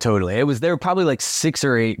 yeah, no, totally. There were probably like 6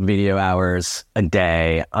 or 8 video hours a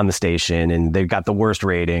day on the station, and they got the worst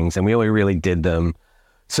ratings, and we only really did them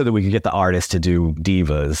so that we could get the artists to do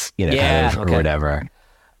divas, you know, kind of, or whatever.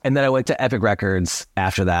 And then I went to Epic Records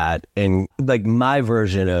after that, and like my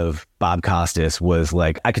version of Bob Costas was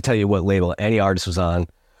like, I could tell you what label any artist was on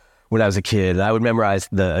when I was a kid. I would memorize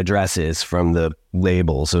the addresses from the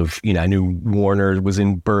labels of, you know, I knew Warner was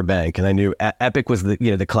in Burbank, and I knew Epic was the,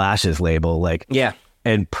 you know, the Clash's label, like,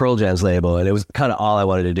 and Pearl Jam's label. And it was kind of all I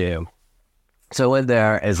wanted to do. So I went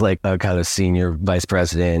there as like a kind of senior vice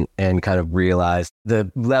president and kind of realized the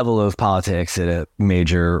level of politics at a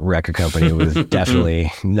major record company was definitely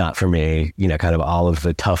not for me. You know, kind of all of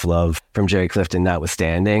the tough love from Jerry Clifton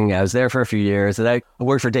notwithstanding. I was there for a few years, and I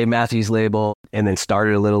worked for Dave Matthews Label and then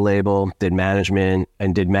started a little label, did management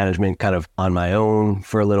kind of on my own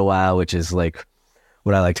for a little while, which is like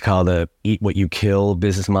what I like to call the eat what you kill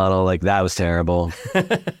business model. Like that was terrible.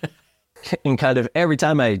 And kind of every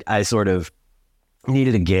time I sort of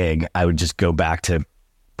needed a gig, I would just go back to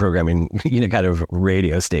programming, you know, kind of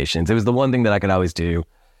radio stations. It was the one thing that I could always do,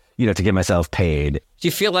 you know, to get myself paid. Do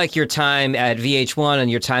you feel like your time at VH1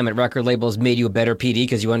 and your time at record labels made you a better PD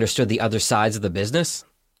because you understood the other sides of the business?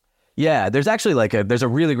 Yeah, there's actually there's a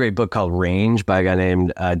really great book called Range by a guy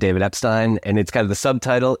named David Epstein, and it's kind of, the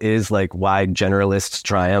subtitle is like Why Generalists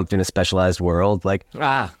Triumph in a Specialized World. Like,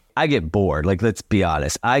 I get bored. Like, let's be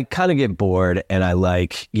honest. I kind of get bored, and I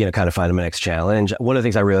like, you know, kind of finding my next challenge. One of the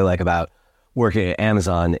things I really like about working at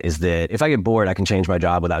Amazon is that if I get bored, I can change my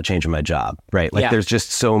job without changing my job, right? Like, there's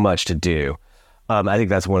just so much to do. I think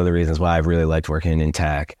that's one of the reasons why I've really liked working in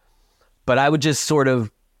tech. But I would just sort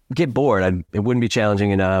of get bored. It wouldn't be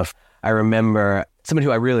challenging enough. I remember somebody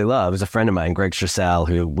who I really love is a friend of mine, Greg Strassel,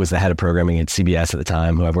 who was the head of programming at CBS at the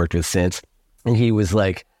time, who I've worked with since. And he was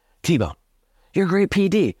like, T-Bone, you're a great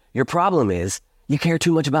PD. Your problem is you care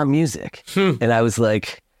too much about music. And I'm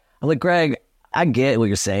like, Greg, I get what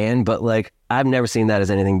you're saying, but like, I've never seen that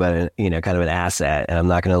as anything but kind of an asset. And I'm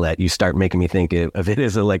not going to let you start making me think of it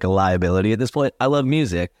as a liability at this point. I love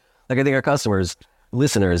music. Like, I think our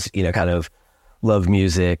listeners, kind of love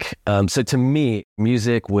music. So to me,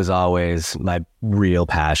 music was always my real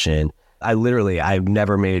passion. I've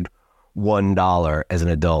never made $1 as an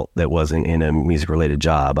adult that wasn't in a music related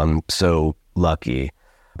job. I'm so lucky.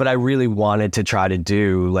 But I really wanted to try to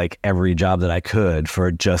do like every job that I could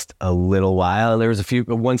for just a little while. And there was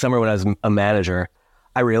one summer when I was a manager,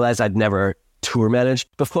 I realized I'd never tour managed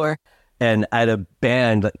before. And I had a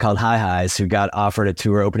band called High Highs who got offered a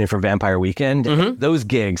tour opening for Vampire Weekend. Mm-hmm. Those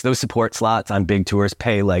gigs, those support slots on big tours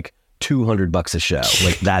pay like $200 a show.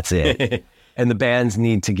 Like, that's it. And the bands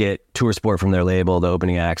need to get tour support from their label, the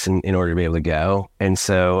opening acts, in order to be able to go. And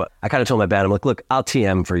so I kind of told my band, I'm like, look, I'll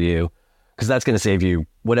TM for you because that's going to save you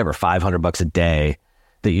whatever, $500 a day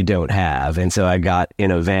that you don't have. And so I got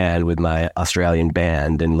in a van with my Australian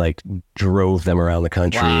band and like drove them around the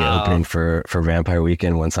country opening for Vampire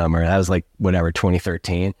Weekend one summer. And that was like,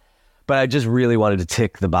 2013. But I just really wanted to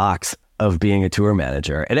tick the box of being a tour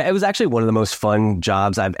manager. And it was actually one of the most fun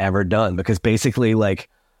jobs I've ever done because basically like,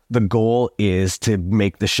 the goal is to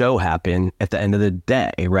make the show happen at the end of the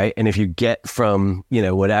day, right? And if you get from,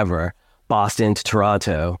 Boston to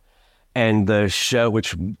Toronto, and the show,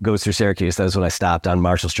 which goes through Syracuse, that was when I stopped on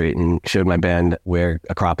Marshall Street and showed my band where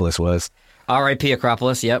Acropolis was. R.I.P.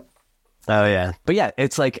 Acropolis, yep. Oh, yeah. But yeah,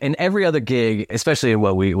 it's like in every other gig, especially in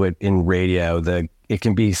what we would in radio, it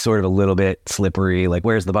can be sort of a little bit slippery. Like,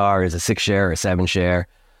 where's the bar? Is it a 6 share or a 7 share?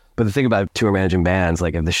 But the thing about tour managing bands,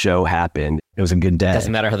 like if the show happened, it was a good day.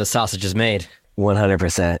 Doesn't matter how the sausage is made.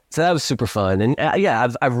 100%. So that was super fun. And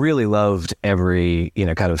I've really loved every,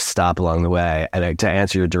 kind of stop along the way. And to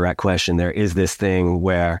answer your direct question, there is this thing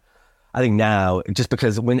where I think now, just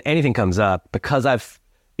because when anything comes up, because I've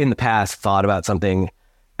in the past thought about something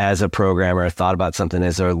as a programmer, thought about something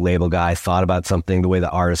as a label guy, thought about something the way the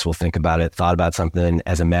artist will think about it, thought about something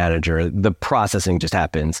as a manager, the processing just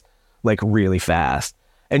happens like really fast.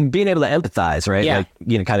 And being able to empathize, right? Yeah.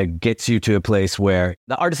 Like, kind of gets you to a place where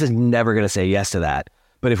the artist is never going to say yes to that.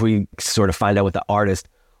 But if we sort of find out what the artist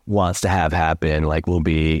wants to have happen, like we'll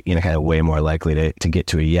be, kind of way more likely to get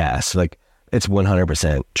to a yes. Like, it's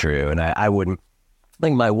 100% true. And I wouldn't,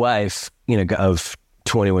 like my wife, of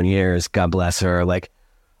 21 years, God bless her. Like,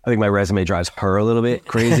 I think my resume drives her a little bit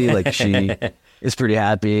crazy. Like, she is pretty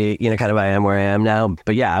happy, kind of I am where I am now.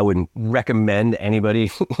 But yeah, I wouldn't recommend anybody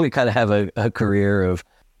to kind of have a career of,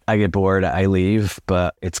 I get bored, I leave,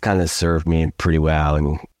 but it's kind of served me pretty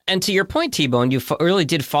well. And to your point, T-Bone, you really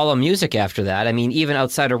did follow music after that. I mean, even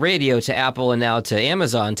outside of radio to Apple and now to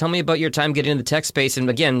Amazon. Tell me about your time getting into the tech space and,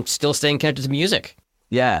 again, still staying connected to music.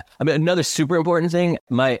 Yeah. I mean, another super important thing,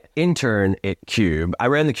 my intern at Cube, I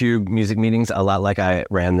ran the Cube music meetings a lot like I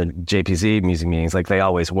ran the JPZ music meetings, like they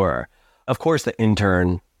always were. Of course, the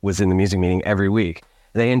intern was in the music meeting every week.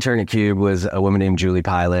 The intern at Cube was a woman named Julie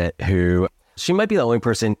Pilot, who she might be the only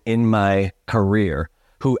person in my career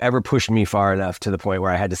who ever pushed me far enough to the point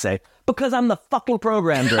where I had to say, because I'm the fucking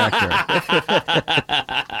program director.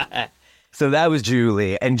 So that was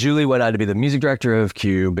Julie. And Julie went on to be the music director of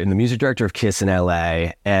Cube and the music director of Kiss in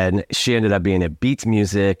LA. And she ended up being at Beats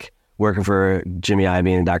Music, working for Jimmy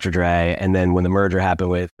Iovine and Dr. Dre. And then when the merger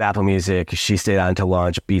happened with Apple Music, she stayed on to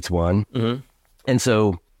launch Beats One. Mm-hmm. And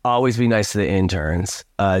so always be nice to the interns.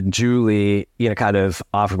 Julie, kind of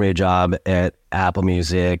offered me a job at Apple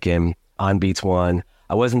Music and on Beats One.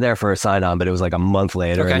 I wasn't there for a sign-on, but it was like a month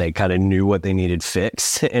later, and they kind of knew what they needed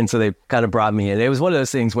fixed. And so they kind of brought me in. It was one of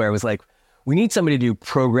those things where it was like, we need somebody to do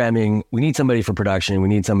programming. We need somebody for production. We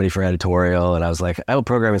need somebody for editorial. And I was like, oh,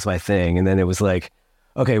 programming is my thing. And then it was like,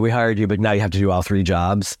 okay, we hired you, but now you have to do all 3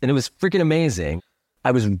 jobs. And it was freaking amazing.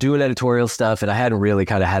 I was doing editorial stuff, and I hadn't really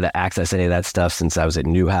kind of had to access any of that stuff since I was at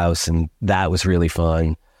Newhouse, and that was really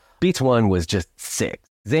fun. Beats One was just sick.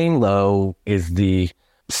 Zane Lowe is the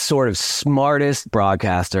sort of smartest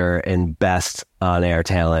broadcaster and best on-air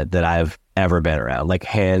talent that I've ever been around, like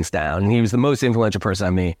hands down. And he was the most influential person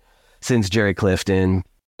on me since Jerry Clifton.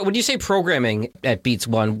 When you say programming at Beats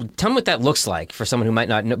One, tell me what that looks like for someone who might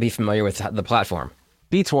not be familiar with the platform.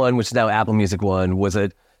 Beats One, which is now Apple Music One, was a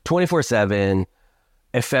 24/7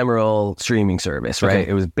 ephemeral streaming service, right? Okay.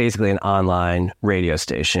 It was basically an online radio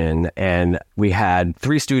station. And we had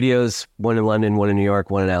 3 studios, one in London, one in New York,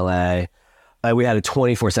 one in LA. we had a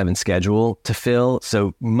 24/7 schedule to fill.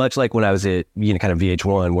 So much like when I was at, kind of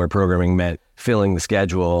VH1, where programming meant filling the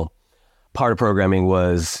schedule, part of programming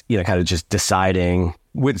was, kind of just deciding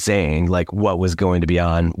with Zane, like what was going to be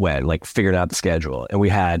on when, like figuring out the schedule. And we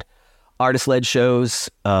had artist-led shows.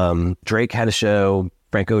 Drake had a show.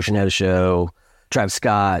 Frank Ocean had a show. Travis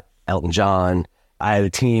Scott, Elton John. I had a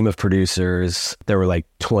team of producers. There were like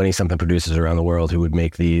 20-something producers around the world who would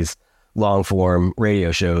make these long-form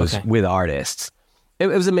radio shows with artists. It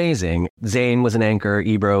was amazing. Zane was an anchor.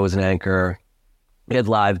 Ebro was an anchor. We had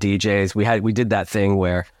live DJs. We did that thing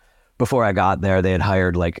where before I got there, they had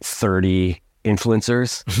hired like 30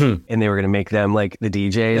 influencers and they were going to make them like the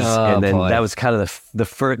DJs. And then that was kind of the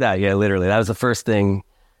first, literally, that was the first thing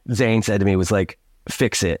Zane said to me was like,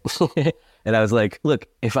 fix it. And I was like, look,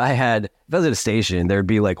 if I was at a station, there'd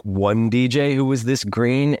be like one DJ who was this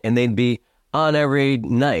green and they'd be on every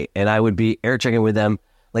night. And I would be air checking with them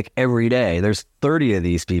like every day. There's 30 of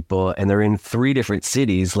these people and they're in 3 different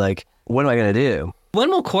cities. Like, what am I going to do? When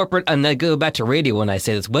will corporate, and I go back to radio when I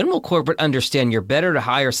say this, when will corporate understand you're better to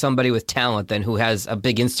hire somebody with talent than who has a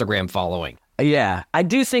big Instagram following? Yeah, I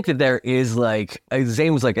do think that there is like,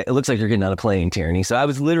 Zane was like, it looks like you're getting on a plane, Tierney. So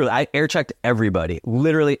I air checked everybody,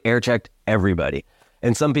 literally air checked everybody.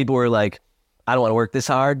 And some people were like, I don't want to work this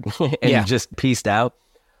hard and just pieced out.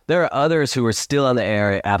 There are others who are still on the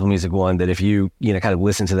air at Apple Music One that if you, kind of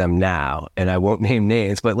listen to them now, and I won't name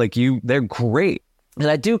names, but like they're great. And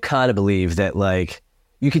I do kind of believe that like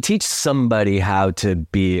you could teach somebody how to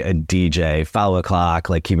be a DJ, follow a clock,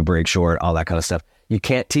 like keep a break short, all that kind of stuff. You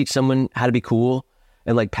can't teach someone how to be cool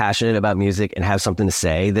and like passionate about music and have something to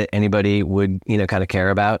say that anybody would, kind of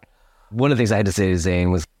care about. One of the things I had to say to Zane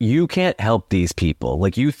was, you can't help these people.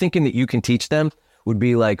 Like, you thinking that you can teach them would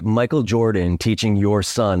be like Michael Jordan teaching your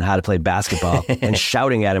son how to play basketball and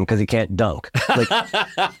shouting at him because he can't dunk. Like,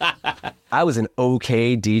 I was an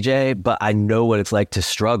okay DJ, but I know what it's like to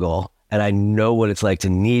struggle, and I know what it's like to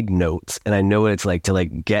need notes, and I know what it's like to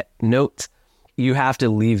like get notes. You have to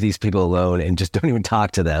leave these people alone and just don't even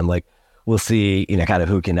talk to them. Like, we'll see, kind of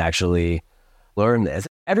who can actually learn this.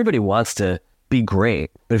 Everybody wants to be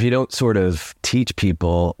great, but if you don't sort of teach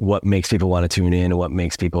people what makes people want to tune in and what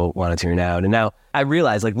makes people want to tune out. And now I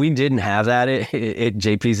realize like we didn't have that at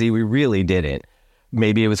JPZ. We really didn't.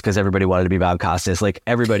 Maybe it was because everybody wanted to be Bob Costas. Like,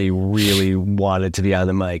 everybody really wanted to be on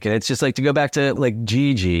the mic. And it's just like, to go back to like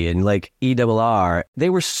Gigi and like ERR, they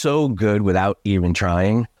were so good without even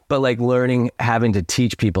trying. But like having to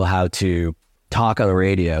teach people how to talk on the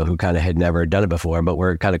radio who kind of had never done it before, but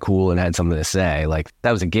were kind of cool and had something to say. Like,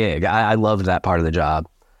 that was a gig. I loved that part of the job.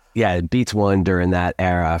 Yeah, Beats One during that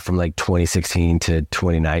era from like 2016 to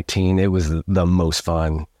 2019, it was the most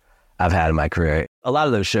fun I've had in my career. A lot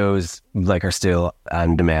of those shows like are still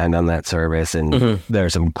on demand on that service, and there are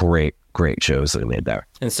some great shows that are made there.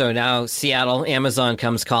 And so now Seattle, Amazon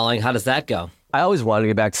comes calling. How does that go? I always wanted to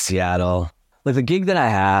get back to Seattle. Like, the gig that I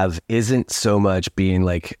have isn't so much being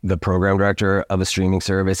like the program director of a streaming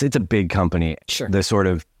service. It's a big company. Sure. The sort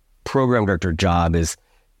of program director job is,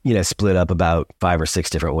 split up about 5 or 6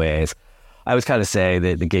 different ways. I always kind of say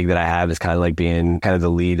that the gig that I have is kind of like being kind of the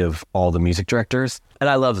lead of all the music directors. And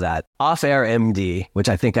I love that. Off-air MD, which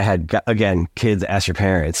I think I had, again, kids, ask your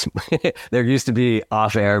parents. There used to be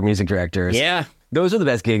off-air music directors. Yeah. Those are the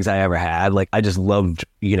best gigs I ever had. Like, I just loved,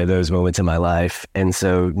 those moments in my life. And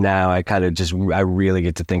so now I kind of I really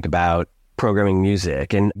get to think about programming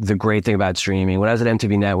music. And the great thing about streaming, when I was at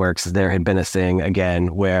MTV Networks, there had been a thing,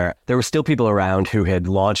 again, where there were still people around who had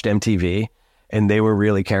launched MTV, and they were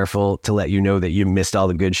really careful to let you know that you missed all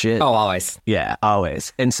the good shit. Oh, always. Yeah,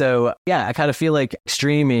 always. And so, yeah, I kind of feel like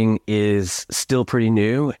streaming is still pretty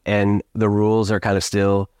new, and the rules are kind of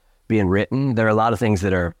still being written. There are a lot of things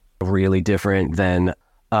that are really different than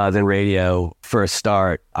radio. For a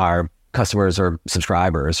start, our customers or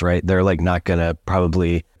subscribers, right? They're like not gonna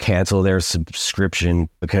probably cancel their subscription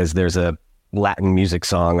because there's a Latin music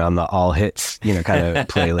song on the all hits, kind of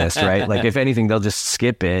playlist, right? Like, if anything, they'll just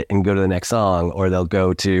skip it and go to the next song, or they'll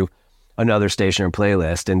go to another station or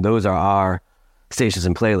playlist. And those are our stations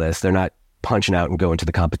and playlists. They're not punching out and going to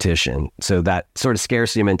the competition. So that sort of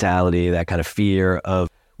scarcity mentality, that kind of fear of,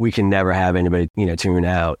 we can never have anybody, tune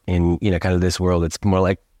out in, kind of this world. It's more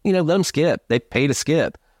like, let them skip. They pay to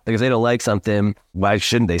skip. Like, if they don't like something, why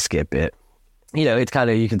shouldn't they skip it? It's kind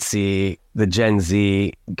of, you can see the Gen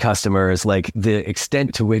Z customers, like the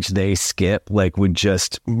extent to which they skip, like, would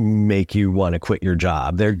just make you want to quit your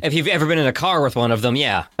job. If you've ever been in a car with one of them,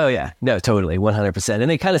 yeah. Oh, yeah. No, totally. 100%. And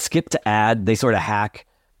they kind of skip to ad. They sort of hack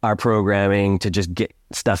our programming to just get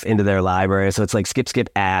stuff into their library. So it's like skip, skip,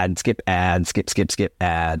 add, skip, add, skip, skip, skip,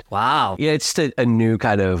 add. Wow. Yeah, it's just a new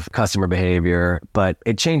kind of customer behavior, but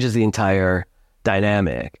it changes the entire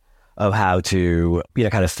dynamic of how to,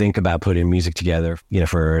 kind of think about putting music together,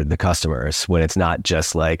 for the customers, when it's not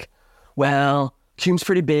just like, well, Cume's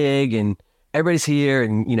pretty big and everybody's here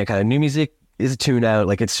and, kind of new music is a tune out.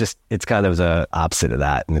 Like it's kind of the opposite of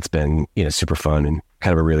that. And it's been, super fun and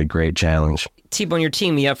kind of a really great challenge. T-Bone, you're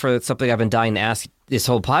teeing me up for something I've been dying to ask this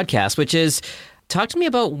whole podcast, which is, talk to me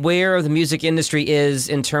about where the music industry is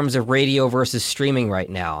in terms of radio versus streaming right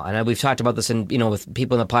now. I know we've talked about this with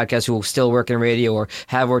people in the podcast who still work in radio or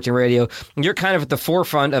have worked in radio. You're kind of at the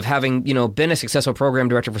forefront of having, been a successful program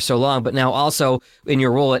director for so long, but now also in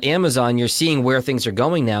your role at Amazon, you're seeing where things are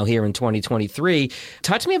going now here in 2023.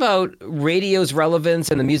 Talk to me about radio's relevance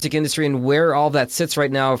in the music industry and where all that sits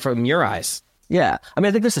right now from your eyes. Yeah.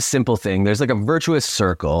 I think there's a simple thing. There's like a virtuous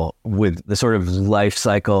circle with the sort of life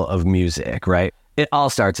cycle of music, right? It all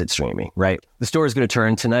starts at streaming, right? The store is going to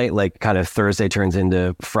turn tonight, like kind of Thursday turns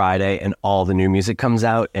into Friday and all the new music comes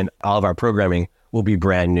out and all of our programming will be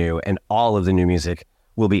brand new and all of the new music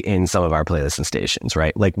will be in some of our playlists and stations,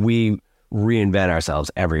 right? Like we reinvent ourselves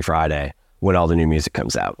every Friday when all the new music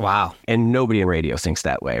comes out. Wow. And nobody in radio thinks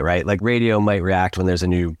that way, right? Like radio might react when there's a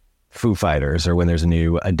new Foo Fighters or when there's a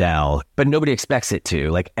new Adele, but nobody expects it to.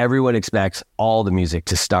 Like everyone expects all the music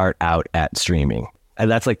to start out at streaming. And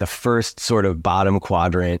that's like the first sort of bottom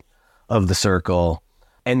quadrant of the circle.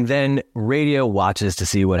 And then radio watches to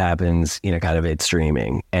see what happens, kind of at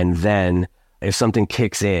streaming. And then if something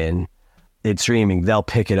kicks in, it's streaming, they'll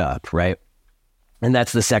pick it up, right? And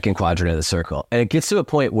that's the second quadrant of the circle. And it gets to a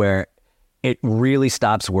point where it really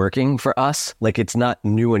stops working for us. Like it's not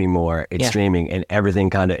new anymore. It's streaming and everything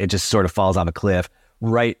it just sort of falls off a cliff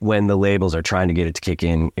right when the labels are trying to get it to kick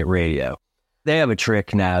in at radio. They have a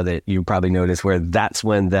trick now that you probably noticed where that's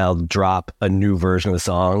when they'll drop a new version of the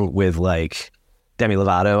song with like Demi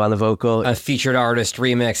Lovato on the vocal. A featured artist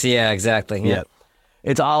remix. Yeah, exactly. Yeah.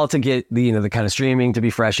 It's all to get the kind of streaming to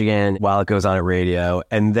be fresh again while it goes on at radio.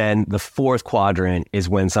 And then the fourth quadrant is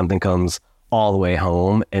when something comes all the way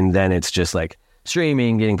home. And then it's just like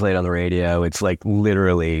streaming, getting played on the radio. It's like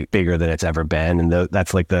literally bigger than it's ever been. And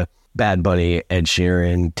that's like the Bad Bunny, Ed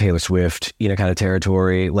Sheeran, Taylor Swift, kind of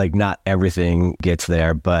territory. Like not everything gets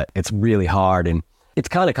there, but it's really hard. And it's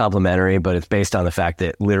kind of complimentary, but it's based on the fact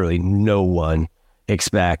that literally no one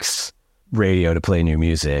expects radio to play new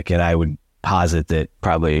music. And I would posit that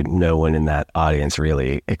probably no one in that audience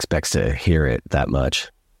really expects to hear it that much.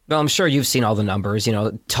 Well, I'm sure you've seen all the numbers.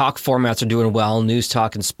 Talk formats are doing well, news,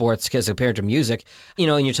 talk, and sports, because compared to music,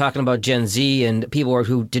 and you're talking about Gen Z and people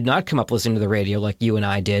who did not come up listening to the radio like you and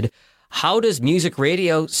I did. How does music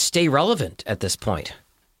radio stay relevant at this point?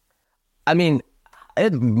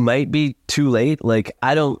 It might be too late. Like,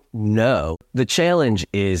 I don't know. The challenge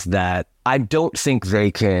is that I don't think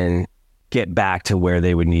they can get back to where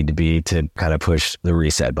they would need to be to kind of push the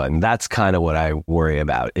reset button. That's kind of what I worry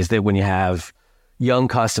about, is that when you have young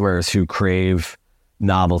customers who crave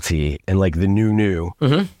novelty and like the new,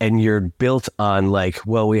 and you're built on like,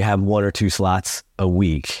 well, we have 1 or 2 slots a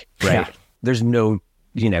week, right? Yeah. There's no,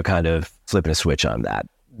 kind of flipping a switch on that.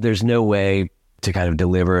 There's no way to kind of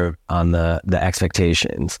deliver on the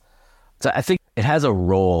expectations. So I think it has a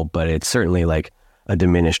role, but it's certainly like a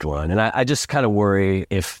diminished one. And I just kind of worry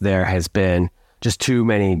if there has been just too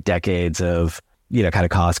many decades of, kind of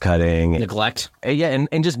cost cutting. Neglect. Yeah,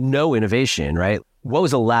 and just no innovation, right? What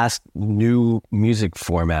was the last new music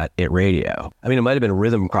format at radio? It might have been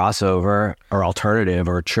rhythm crossover or alternative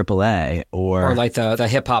or AAA or like the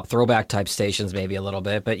hip hop throwback type stations, maybe a little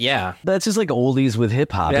bit. But yeah, that's just like oldies with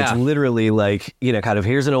hip hop. Yeah. It's literally like, kind of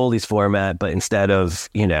here's an oldies format, but instead of,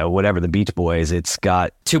 whatever the Beach Boys, it's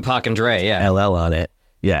got Tupac and Dre, LL on it.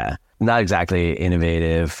 Yeah, not exactly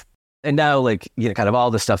innovative. And now like, kind of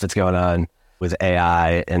all the stuff that's going on with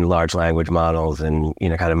AI and large language models and,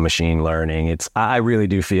 kind of machine learning. I really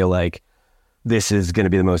do feel like this is going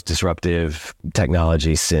to be the most disruptive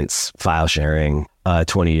technology since file sharing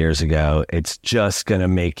 20 years ago. It's just going to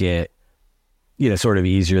make it, sort of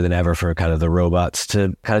easier than ever for kind of the robots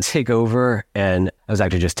to kind of take over. And I was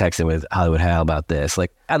actually just texting with Hollywood Hal about this.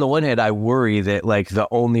 Like, on the one hand, I worry that like the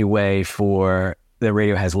only way for the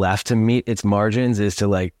radio has left to meet its margins is to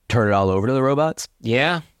like turn it all over to the robots.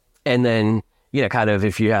 Yeah. And then, kind of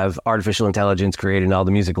if you have artificial intelligence creating all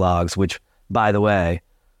the music logs, which, by the way,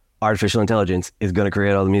 artificial intelligence is going to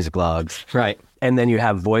create all the music logs. Right. And then you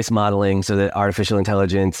have voice modeling so that artificial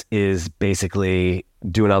intelligence is basically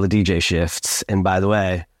doing all the DJ shifts. And by the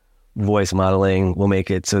way, voice modeling will make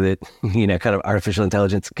it so that, kind of artificial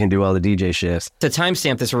intelligence can do all the DJ shifts. To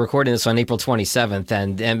timestamp this, we're recording this on April 27th,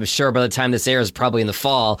 and I'm sure by the time this airs, probably in the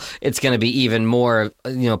fall, it's going to be even more,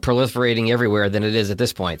 proliferating everywhere than it is at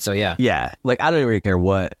this point. So, yeah. Yeah. Like, I don't really care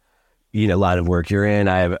what, line of work you're in.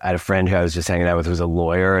 I had a friend who I was just hanging out with who was a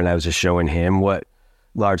lawyer, and I was just showing him what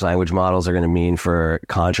large language models are going to mean for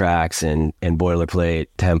contracts and boilerplate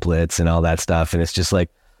templates and all that stuff. And it's just like,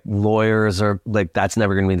 lawyers are like, that's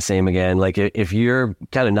never going to be the same again. Like, if you're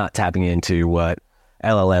kind of not tapping into what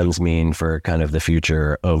LLMs mean for kind of the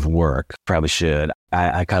future of work, probably should.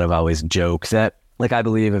 I kind of always joke that, like, I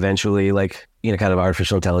believe eventually, like, kind of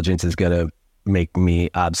artificial intelligence is going to make me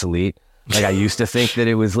obsolete. Like, I used to think that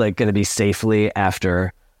it was like going to be safely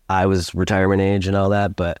after I was retirement age and all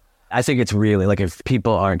that, but I think it's really, like, if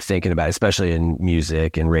people aren't thinking about it, especially in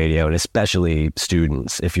music and radio, and especially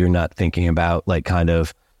students, if you're not thinking about, like, kind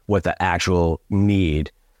of what the actual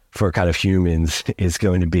need for kind of humans is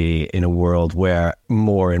going to be in a world where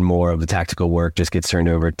more and more of the tactical work just gets turned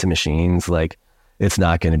over to machines, like, it's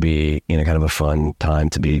not going to be, kind of a fun time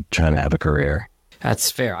to be trying to have a career.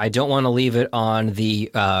 That's fair. I don't want to leave it on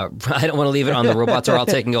the robots are all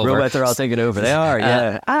taking over. Robots are all taking over. They are,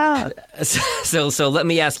 yeah. So let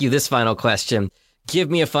me ask you this final question. Give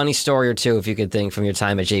me a funny story or two, if you could think, from your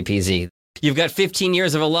time at JPZ. You've got 15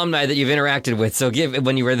 years of alumni that you've interacted with, so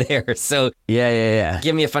when you were there. So yeah.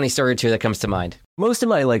 Give me a funny story or two that comes to mind. Most of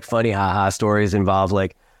my, like, funny haha stories involve,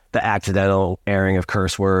 like, the accidental airing of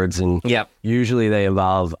curse words, and usually they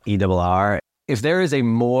involve ERR. If there is a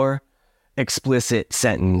more explicit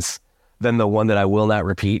sentence than the one that I will not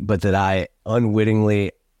repeat, but that I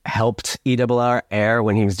unwittingly helped ERR air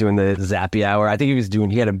when he was doing the Zappy Hour, I think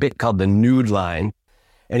he had a bit called the nude line,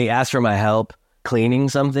 and he asked for my help cleaning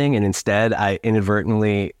something, and instead I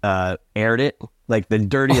inadvertently aired it. Like, the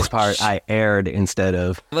dirtiest part I aired instead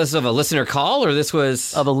of... Was this of a listener call, or this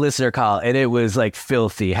was... Of a listener call, and it was, like,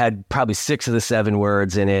 filthy. Had probably 6 of the 7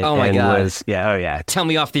 words in it. Oh my God. Tell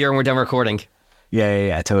me off the air when we're done recording.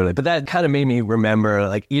 Yeah, totally. But that kind of made me remember,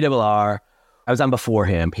 like, ERR, I was on before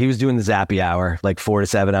him. He was doing the Zappy Hour, like 4 to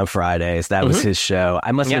 7 on Fridays. That was his show.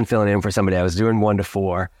 I must have been filling in for somebody. I was doing 1 to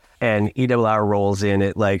 4, and ERR rolls in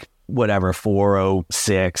at, like,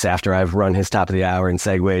 4:06 after I've run his top of the hour and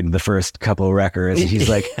segued the first couple of records. And he's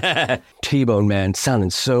like, T-Bone, man, sounding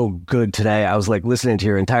so good today. I was, like, listening to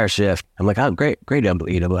your entire shift. I'm like, oh, great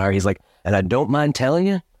ERR. He's like, and I don't mind telling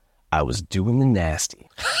you, I was doing the nasty.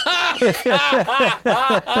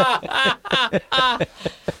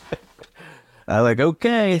 I'm like,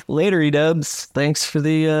 okay, later, E-dubs. Thanks for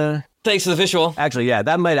the visual. Actually, yeah,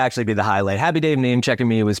 that might actually be the highlight. Happy Dave name checking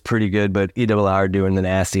me was pretty good, but ERR doing the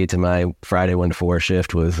nasty to my Friday 1 to 4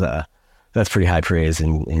 shift was, that's pretty high praise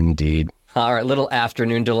indeed. All right, little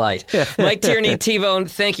afternoon delight. Mike Tierney, T-Bone,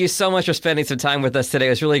 thank you so much for spending some time with us today.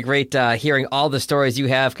 It was really great hearing all the stories you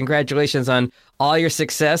have. Congratulations on all your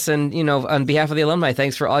success, and, on behalf of the alumni,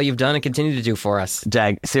 thanks for all you've done and continue to do for us.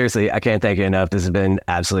 Jag, seriously, I can't thank you enough. This has been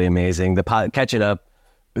absolutely amazing. Catching up,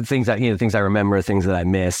 things I remember, things that I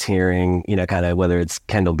missed hearing, kind of whether it's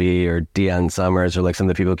Kendall B or Deion Summers or, like, some of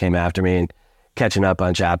the people who came after me, and catching up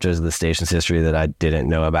on chapters of the station's history that I didn't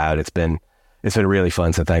know about. It's been really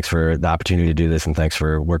fun, so thanks for the opportunity to do this, and thanks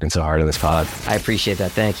for working so hard on this pod. I appreciate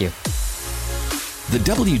that. Thank you. The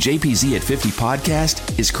WJPZ at 50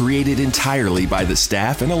 podcast is created entirely by the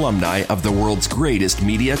staff and alumni of the world's greatest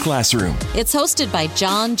media classroom. It's hosted by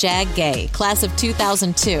John Jag Gay, class of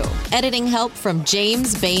 2002. Editing help from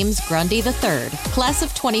James Bames Grundy III, class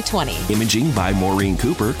of 2020. Imaging by Maureen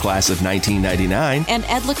Cooper, class of 1999. And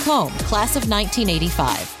Ed Lacombe, class of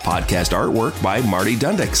 1985. Podcast artwork by Marty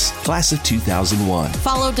Dundix, class of 2001.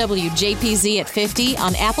 Follow WJPZ at 50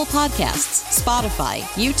 on Apple Podcasts, Spotify,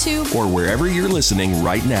 YouTube, or wherever you're listening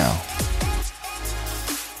right now.